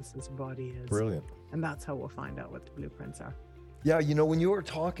response as a body is. Brilliant. And that's how we'll find out what the blueprints are. Yeah, when you were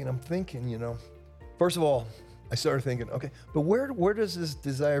talking, I'm thinking, first of all, I started thinking, okay, but where does this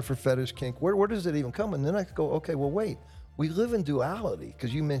desire for fetish kink, where does it even come? And then I go, okay, well, wait. We live in duality,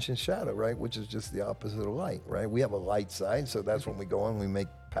 because you mentioned shadow, right? Which is just the opposite of light, right? We have a light side, so that's when we go on, we make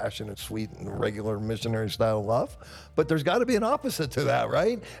passionate, sweet, and regular missionary style love. But there's got to be an opposite to that,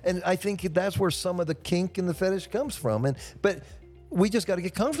 right? And I think that's where some of the kink and the fetish comes from. But we just got to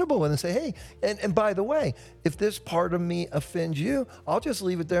get comfortable with it and say, hey, and by the way, if this part of me offends you, I'll just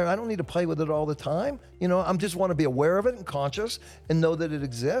leave it there. I don't need to play with it all the time. I just want to be aware of it and conscious and know that it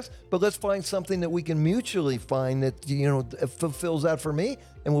exists. But let's find something that we can mutually find that, fulfills that for me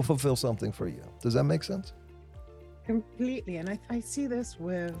and will fulfill something for you. Does that make sense? Completely. And I see this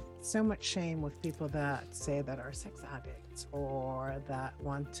with so much shame with people that say that are sex addicts or that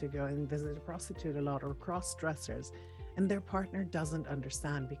want to go and visit a prostitute a lot, or cross-dressers. And their partner doesn't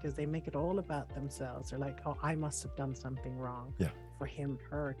understand, because they make it all about themselves. They're like, oh, I must have done something wrong for him,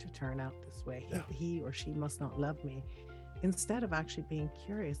 her to turn out this way. He or she must not love me. Instead of actually being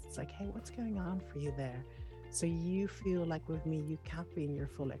curious, it's like, hey, what's going on for you there? So you feel like with me, you can't be in your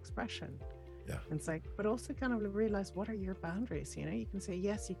full expression. And it's like, but also kind of realize, what are your boundaries? You can say,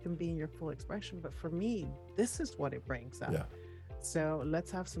 yes, you can be in your full expression, but for me, this is what it brings up. So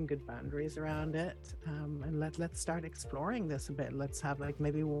let's have some good boundaries around it, and let's start exploring this a bit. Let's have like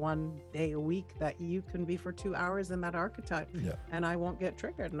maybe one day a week that you can be for 2 hours in that archetype, and I won't get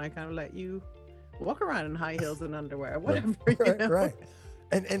triggered, and I kind of let you walk around in high heels and underwear, whatever. Right.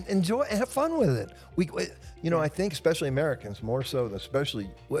 And enjoy, have fun with it. I think especially Americans more so than especially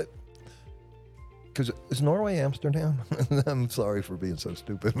because is Norway Amsterdam? I'm sorry for being so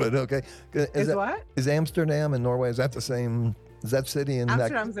stupid, but okay. Is Amsterdam and Norway, is that the same? Is that city in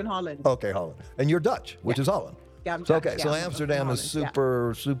Amsterdam's in Holland? Okay, Holland. And you're Dutch, which is Holland. So Amsterdam is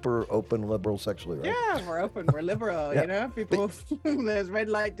super open, liberal sexually, right? Yeah, we're open, we're liberal, you know, people, there's red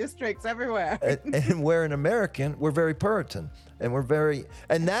light districts everywhere. And we're an American, we're very Puritan,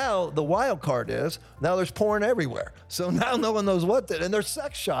 and now the wild card is, now there's porn everywhere. So now no one knows and there's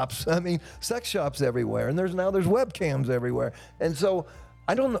sex shops, sex shops everywhere, and there's webcams everywhere. And so,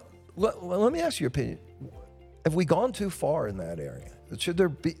 I don't know, let me ask you your opinion. Have we gone too far in that area? Should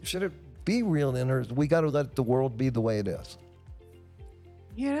it be real in, or we got to let the world be the way it is?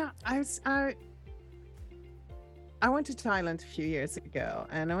 Yeah, I went to Thailand a few years ago,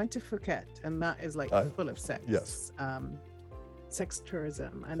 and I went to Phuket, and that is like full of sex. Yes. Sex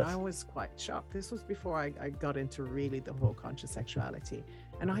tourism, and I was quite shocked. This was before I got into really the whole conscious sexuality,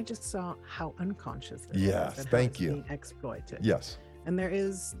 and I just saw how unconscious it is and thank how you. It's being exploited. Yes. And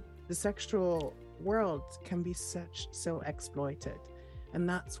the sexual world can be so exploited. And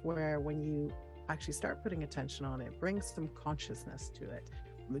that's where, when you actually start putting attention on it, bring some consciousness to it,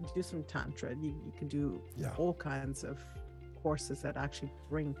 do some Tantra, you can do all kinds of courses that actually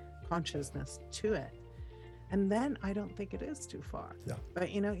bring consciousness to it. And then I don't think it is too far. Yeah.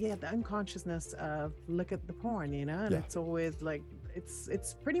 But, the unconsciousness of, look at the porn, and it's always like,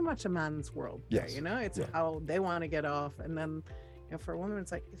 it's pretty much a man's world there, it's how they want to get off. And then, for a woman,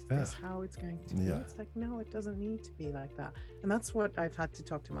 it's like, is this how it's going to be? It's like, no, it doesn't need to be like that. And that's what I've had to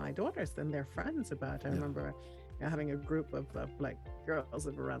talk to my daughters and their friends about. I remember having a group of like girls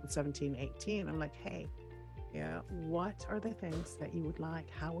of around 17, 18. I'm like, hey, what are the things that you would like?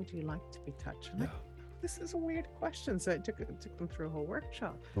 How would you like to be touched? Like, this is a weird question. So it took them through a whole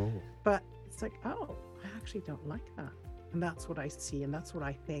workshop. But it's like, I actually don't like that. And that's what I see. And that's what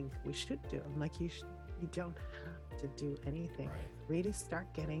I think we should do. I'm like, you don't have to do anything. Really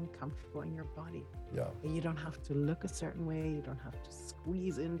start getting comfortable in your body. And you don't have to look a certain way. You don't have to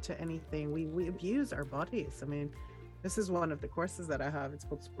squeeze into anything. We abuse our bodies. I mean, this is one of the courses that I have. It's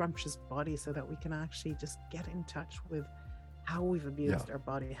called Scrumptious Body, so that we can actually just get in touch with how we've abused our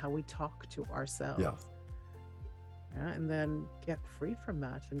body, how we talk to ourselves. And then get free from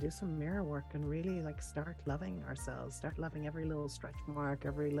that and do some mirror work and really like start loving ourselves, start loving every little stretch mark,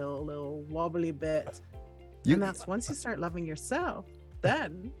 every little wobbly bit. And that's, once you start loving yourself,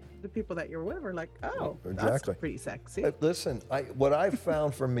 then the people that you're with are like, that's pretty sexy. Listen, what I've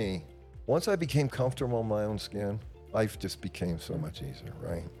found for me, once I became comfortable in my own skin, life just became so much easier,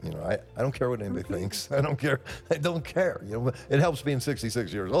 right? I don't care what anybody thinks. I don't care. It helps being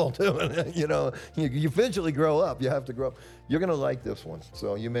 66 years old too. You eventually grow up. You have to grow up. You're gonna like this one.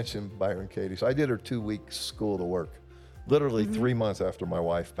 So you mentioned Byron Katie. So I did her 2-week school to work, literally 3 months after my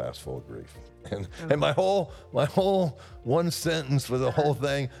wife passed full of grief. And my whole one sentence for the whole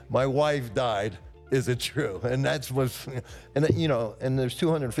thing, my wife died. Is it true? And and there's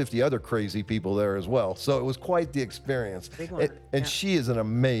 250 other crazy people there as well. So it was quite the experience. And she is an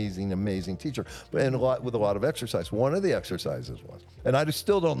amazing, amazing teacher, and with a lot of exercise. One of the exercises was, and I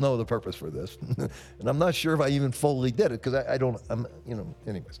still don't know the purpose for this, and I'm not sure if I even fully did it, because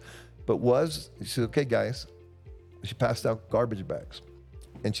anyways. But she said, okay, guys, she passed out garbage bags.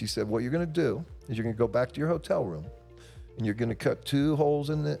 And she said, what you're gonna do is you're gonna go back to your hotel room, and you're gonna cut 2 holes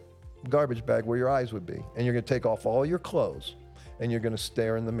in the garbage bag where your eyes would be, and you're going to take off all your clothes, and you're going to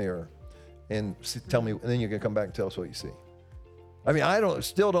stare in the mirror and tell me, and then you're going to come back and tell us what you see. I mean, I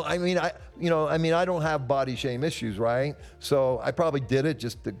don't have body shame issues, right? So I probably did it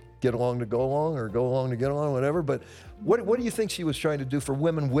just to get along to go along, or go along to get along, whatever. But what do you think she was trying to do for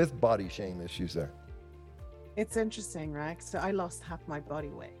women with body shame issues there? It's interesting, right? So I lost half my body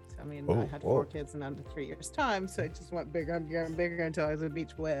weight. I mean, I had 4 kids in under 3 years' time, so it just went bigger and bigger and bigger until I was a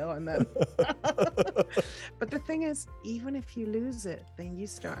beach whale. And then, but the thing is, even if you lose it, then you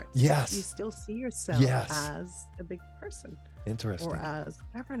start. Yes. You still see yourself as a big person. Interesting. Or as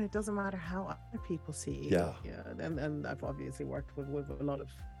whatever, and it doesn't matter how other people see you. And I've obviously worked with a lot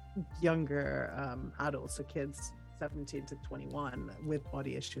of younger adults, so kids 17 to 21 with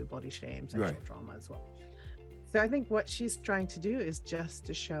body issue, body shame, sexual trauma as well. So I think what she's trying to do is just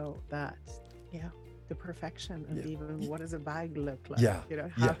to show that, the perfection of even what does a bag look like?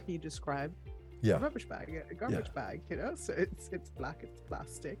 How can you describe a rubbish bag, a garbage bag? So it's black, it's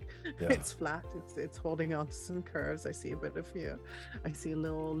plastic, it's flat, it's holding on to some curves. I see a bit of I see a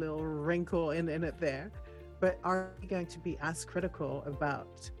little wrinkle in it there. But are you going to be as critical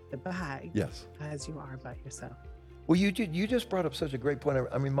about the bag as you are about yourself? Well, you just brought up such a great point.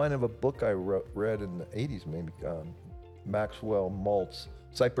 I remind of a book I read in the 80s, maybe, Maxwell Maltz,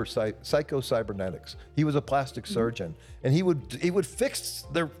 Psycho-Cybernetics. He was a plastic surgeon, and he would fix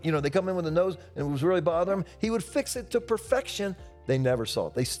they come in with a nose and it was really bothering them. He would fix it to perfection. They never saw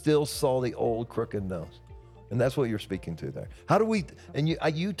it. They still saw the old crooked nose. And that's what you're speaking to there. How do we, and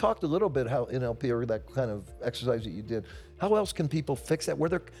you talked a little bit how NLP or that kind of exercise that you did, how else can people fix that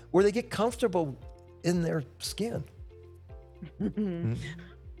where they get comfortable in their skin? Mm-hmm.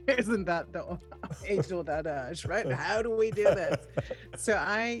 Isn't that the age-old adage, right? How do we do this? So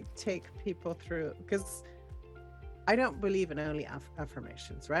I take people through, because I don't believe in only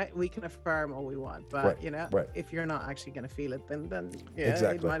affirmations, right? We can affirm all we want, but if you're not actually going to feel it, then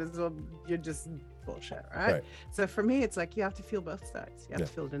exactly. You might as well, you're just bullshit, right? So for me, it's like you have to feel both sides. You have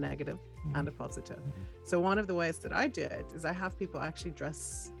to feel the negative and the positive. So one of the ways that I do it is I have people actually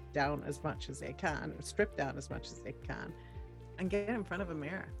dress down as much as they can, or strip down as much as they can, and get in front of a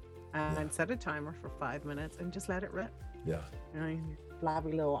mirror and set a timer for 5 minutes and just let it rip. Yeah. You know, your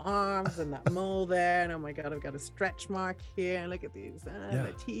flabby little arms and that mole there, and oh my God, I've got a stretch mark here, and look at these,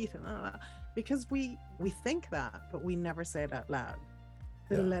 the teeth and all that. Because we think that, but we never say it out loud.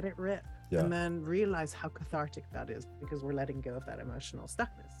 So let it rip. And then realize how cathartic that is, because we're letting go of that emotional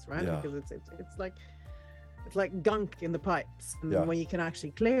stuckness, right? Because it's like gunk in the pipes. And when you can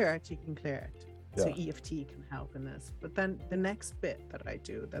actually clear it, you can clear it. So EFT can help in this. But then the next bit that I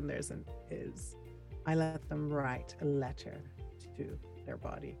do, then is I let them write a letter to their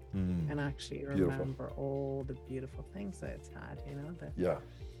body and actually remember all the beautiful things that it's had, you know.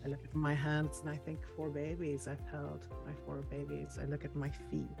 I look at my hands and I think 4 babies I've held, my 4 babies. I look at my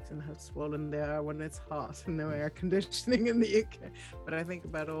feet and how swollen they are when it's hot and no air conditioning in the UK. But I think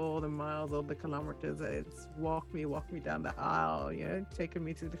about all the miles, all the kilometers. It's walk me down the aisle, you know, taking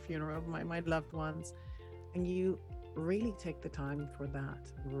me to the funeral of my loved ones. And you really take the time for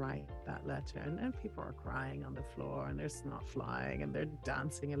that and write that letter. And people are crying on the floor and they're snot flying and they're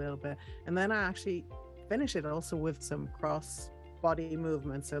dancing a little bit. And then I actually finish it also with some cross body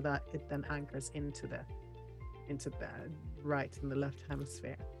movement, so that it then anchors into the right and the left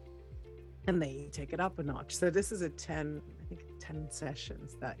hemisphere, and then you take it up a notch. So this is 10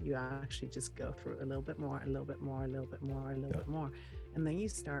 sessions that you actually just go through a little bit more, a little bit more, a little bit more, a little bit more, and then you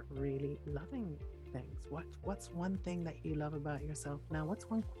start really loving things. What's one thing that you love about yourself now? What's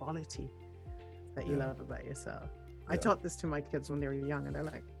one quality that you love about yourself? I taught this to my kids when they were young, and they're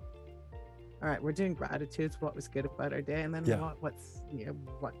like, all right, we're doing gratitudes, what was good about our day, and then what's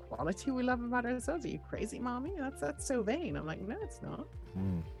what quality we love about ourselves. Are you crazy, mommy? That's so vain. I'm like, no, it's not.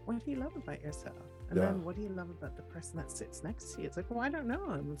 What do you love about yourself? And then what do you love about the person that sits next to you? It's like, well, I don't know.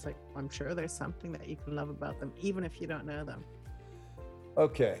 And it's like, I'm sure there's something that you can love about them, even if you don't know them.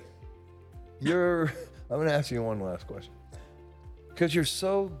 Okay. I'm going to ask you one last question. Because you're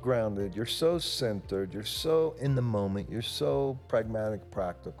so grounded, you're so centered, you're so in the moment, you're so pragmatic,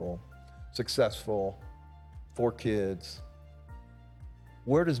 practical, successful, 4 kids.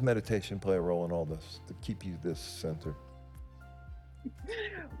 Where does meditation play a role in all this to keep you this centered?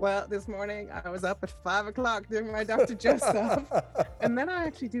 Well, this morning I was up at 5 o'clock doing my Dr. Joe stuff, and then I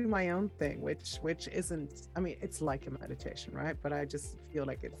actually do my own thing, which isn't, I mean, it's like a meditation, right? But I just feel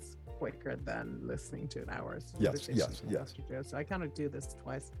like it's quicker than listening to an hour's meditation from Dr. Joe. So I kind of do this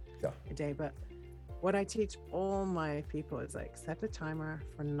twice a day. But what I teach all my people is like, set a timer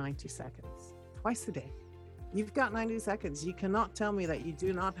for 90 seconds, twice a day. You've got 90 seconds. You cannot tell me that you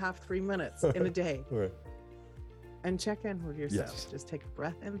do not have 3 minutes in a day. Right. And check in with yourself. Just take a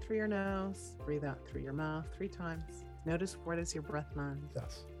breath in through your nose, breathe out through your mouth 3 times. Notice, where does your breath land?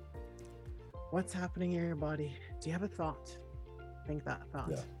 Yes. What's happening in your body? Do you have a thought? Think that thought.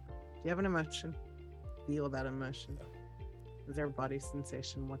 Yeah. Do you have an emotion? Feel that emotion. Is there a body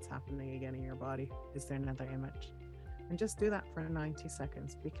sensation? What's happening again in your body? Is there another image? And just do that for 90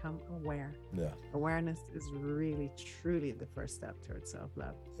 seconds. Become aware. Yeah. Awareness is really, truly the first step towards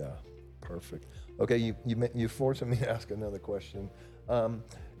self-love. Yeah. Perfect. Okay, you forcing me to ask another question.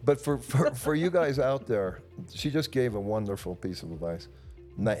 But for you guys out there, she just gave a wonderful piece of advice.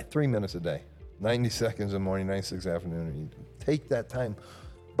 3 minutes a day, 90 seconds in the morning, 96 afternoon. You take that time.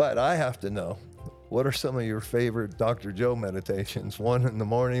 But I have to know, what are some of your favorite Dr. Joe meditations? One in the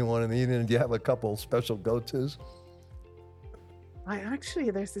morning, one in the evening. Do you have a couple special go-tos?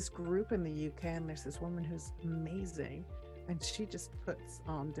 There's this group in the UK, and there's this woman who's amazing. And she just puts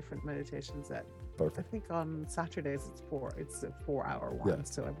on different meditations that, I think on Saturdays it's a 4-hour one. Yeah.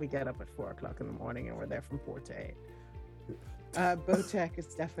 So we get up at 4 o'clock in the morning and we're there from 4 to 8. Botek is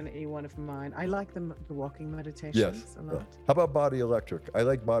definitely one of mine. I like the walking meditations a lot. Yeah. How about Body Electric? I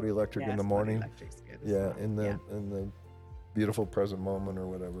like Body Electric in the morning. Body Electric's good in the beautiful present moment or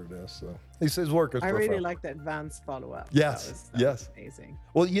whatever it is. So he says work is profound. I really like the advanced follow-up. Yes. That was amazing.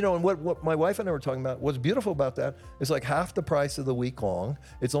 Well, and what my wife and I were talking about, what's beautiful about that is like half the price of the week long.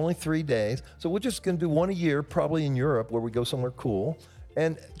 It's only 3 days. So we're just going to do one a year, probably in Europe, where we go somewhere cool.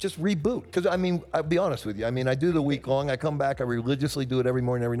 and just reboot. Because I mean, I'll be honest with you. I mean, I do the week long. I come back. I religiously do it every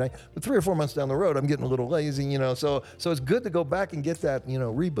morning, every night. But 3 or 4 months down the road, I'm getting a little lazy, you know. So it's good to go back and get that, you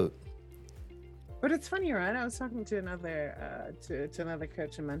know, reboot. But it's funny, right? I was talking to another to another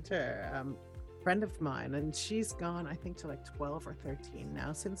coach and mentor, friend of mine, and she's gone, I think, to like 12 or 13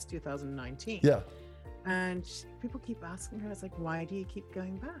 now since 2019. Yeah. And people keep asking her, it's like, why do you keep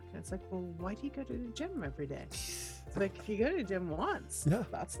going back? And it's like, well, why do you go to the gym every day? It's like, if you go to the gym once,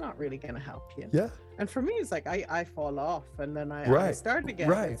 that's not really going to help you. Yeah. And for me, it's like, I fall off and then I start again.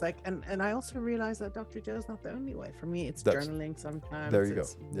 Right. It's like, and I also realize that Dr. Joe's not the only way. For me, it's That's, journaling sometimes. There you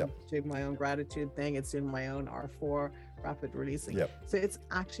it's go. Yeah. doing my own gratitude thing. It's doing my own R4 rapid releasing. Yep. So it's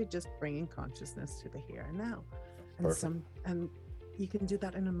actually just bringing consciousness to the here and now. And and you can do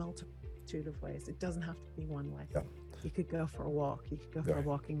that in a multitude of ways. It doesn't have to be one way. Yeah. You could go for a walk. You could go for a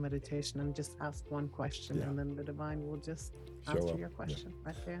walking meditation and just ask one question, and then the divine will just answer your question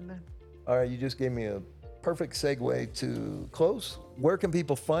right there and then. All right, you just gave me a perfect segue to close. Where can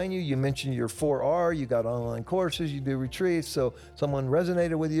people find you? You mentioned your 4R, you got online courses, you do retreats. So someone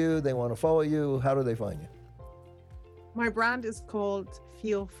resonated with you, they want to follow you. How do they find you? My brand is called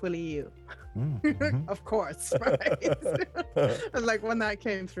Feel Fully You. Mm-hmm. Of course, right? And like when that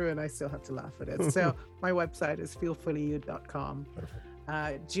came through, and I still have to laugh at it. So my website is feelfullyyou.com.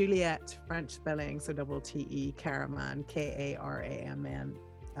 Juliette, French spelling, so double T-E, Karaman, K-A-R-A-M-N,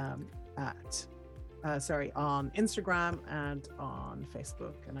 on Instagram and on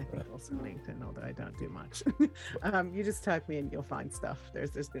Facebook, and I think also LinkedIn, although I don't do much. You just type me and you'll find stuff.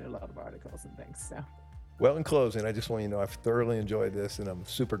 There's been a lot of articles and things. So. Well, in closing, I just want you to know I've thoroughly enjoyed this, and I'm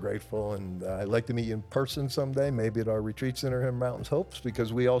super grateful. And I'd like to meet you in person someday, maybe at our retreat center here in Mountains Hopes,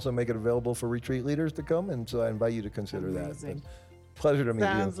 because we also make it available for retreat leaders to come. And so I invite you to consider that. But pleasure to meet you.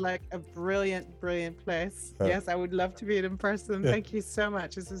 Sounds like a brilliant, brilliant place. Yes, I would love to meet in person. Thank you so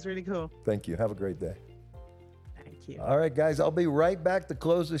much. This is really cool. Thank you. Have a great day. Thank you. All right, guys, I'll be right back to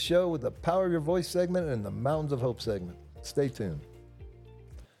close the show with the Power of Your Voice segment and the Mountains of Hope segment. Stay tuned.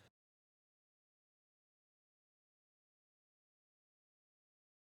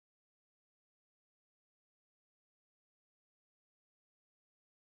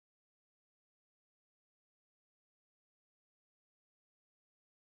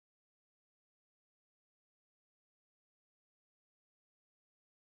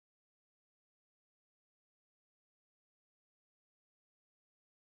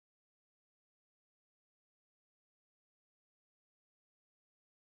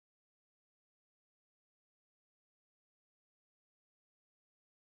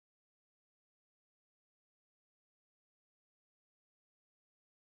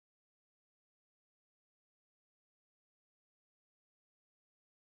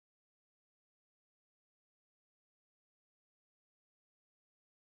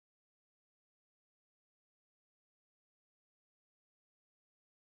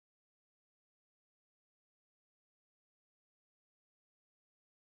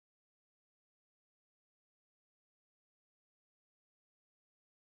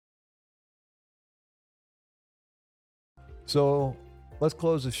 So let's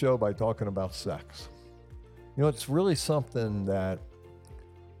close the show by talking about sex. You know, it's really something that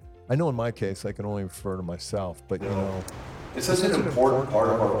I know in my case, I can only refer to myself, but you know, it's such an important part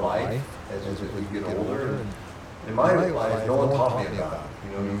of our life as we get older. And in my life, no one taught me about it.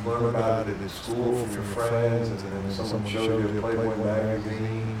 You know, you learn about it at school from your friends, and then someone showed you a Playboy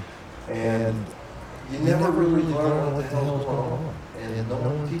magazine, and you never really learn what the hell's going on. And no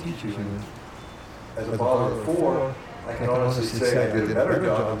one teaches you. And as a father of 4, I can honestly say I did a better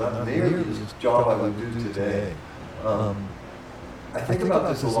job, not nearly as job I would do today. I think about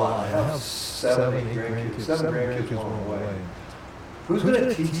this a lot. I have 7 grandkids. 7 grandkids along the way. Who's going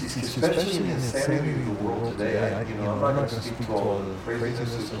to teach these kids, especially in the insanity of the world today? I'm not going to speak to all the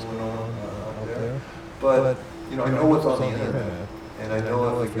craziness that's going on out there. But, I know what's on the internet. And I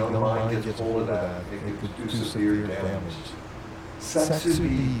know if a young mind gets hold of that, it could do severe damage. Sex should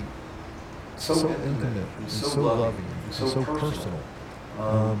be so intimate and so loving and so personal.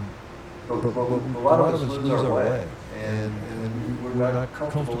 But a lot of us lose our way. And we're not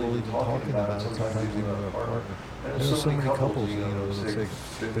comfortable even talking about it, sometimes even with our partner. And there's so many couples,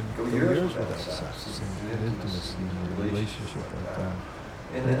 that go years without sex and intimacy and a relationship like that.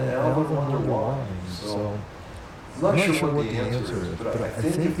 And I often wonder why. So I'm not sure what the answer is, but I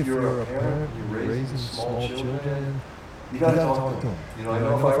think if you're a parent, you're raising small children, you got to talk to them. I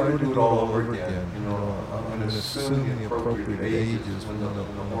know if I were to do it all over again, I'm going to assume the appropriate age is when the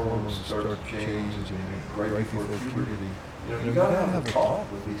hormones start to change and right before puberty. You got to have a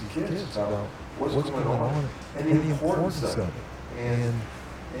talk with these kids about what's going on and the importance of it. and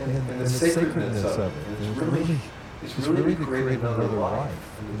the sacredness of it. It's really to create another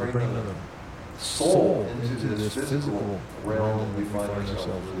life and to bring another soul into this physical realm that we find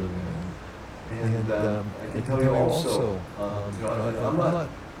ourselves living in. And I can tell you also, I'm not,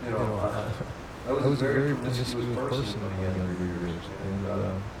 I was a very promiscuous person in the younger years,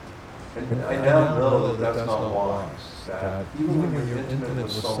 and I now know that that's not wise. That even when you're intimate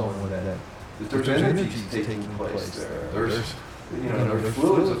with someone, that there's energies taking place there. There's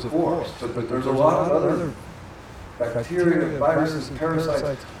fluids, of course, but there's a lot of other bacteria, viruses,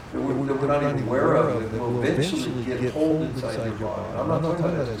 parasites that we're not even aware of that will eventually get hold inside your body. I'm not talking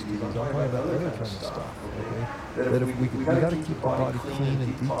about STDs, I'm talking about other kind of stuff. Okay? That if we got to keep the body clean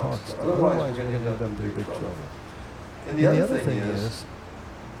and detoxed, otherwise we're going to end up in big trouble. And the other thing is,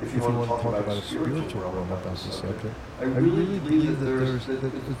 if you want to talk about a spiritual realm about this subject, I really believe that there's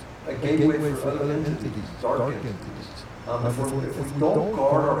a gateway for other entities, dark entities. If we don't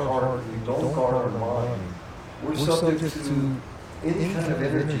guard our heart, if we don't guard our mind, we're subject to any kind of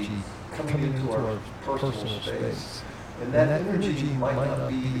energy coming into our personal space. And that energy might not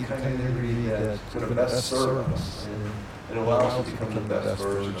be the kind of energy that's going to best serve us and allow us to become the best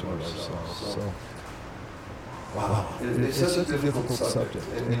version of ourselves. So, wow, it's such a difficult subject.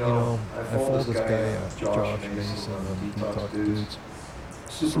 And I follow this guy, Josh Mason, on Detox Dudes.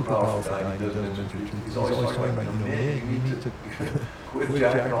 Super powerful guy. He does imagery. He's always talking about, man, you need to quit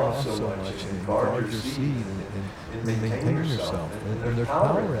jacking off so much and guard your seed and maintain yourself. And there's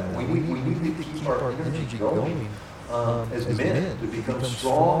power in that. We need to keep our energy going as men to become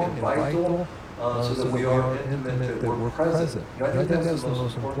strong and vital so that we are intimate, that we're present. I think that's the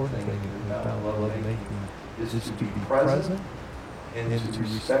most important thing about lovemaking is to be present and to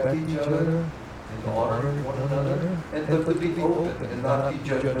respect each other and honor one another, and to be open and not be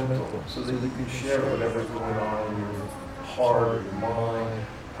judgmental, so that you can share whatever's going on in your heart, your mind,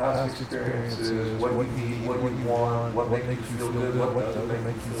 past experiences, what you need, what you want, what makes you feel good, what doesn't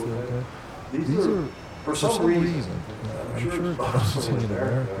make you feel good. These are, for some reason, I'm sure also in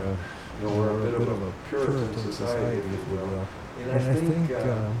America, we're a bit of a Puritan society, if you will. And I think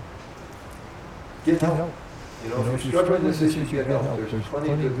get help. If you're struggling with this issue, get help. There's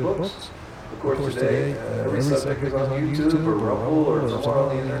plenty of good books. Of course, today, every subject is on YouTube or Rumble or somewhere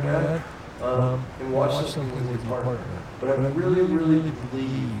on the internet, and watch something with your partner. But I really, really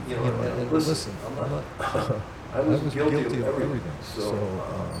believe, and listen, I was guilty of everything, so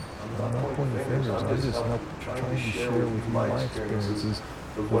I'm not pointing fingers, I'm just trying to share with you my experiences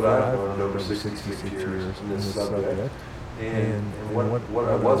of what I've learned over 66 years in this subject, and what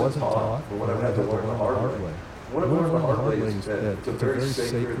I wasn't taught, or what I've had to learn the hard way. What I've learned the hard way is that it's a very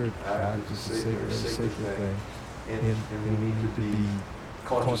sacred act, it's a sacred thing, and we need to be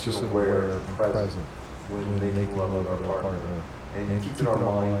conscious and aware and present when making love with our partner, and keeping our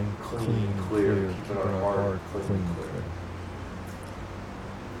mind clean and clear, keeping our heart clean and clear.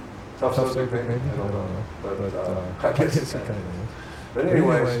 Tough subject, maybe? I don't know, but I guess it kind of is. But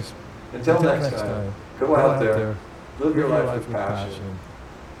anyways, until next time, go out there, live your life with passion,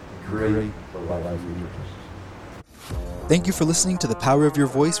 and create the life of your dreams. Thank you for listening to The Power of Your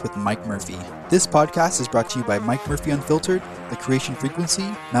Voice with Mike Murphy. This podcast is brought to you by Mike Murphy Unfiltered, The Creation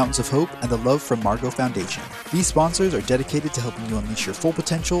Frequency, Mountains of Hope, and the Love from Margot Foundation. These sponsors are dedicated to helping you unleash your full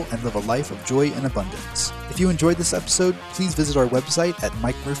potential and live a life of joy and abundance. If you enjoyed this episode, please visit our website at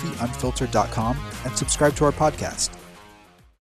MikeMurphyUnfiltered.com and subscribe to our podcast.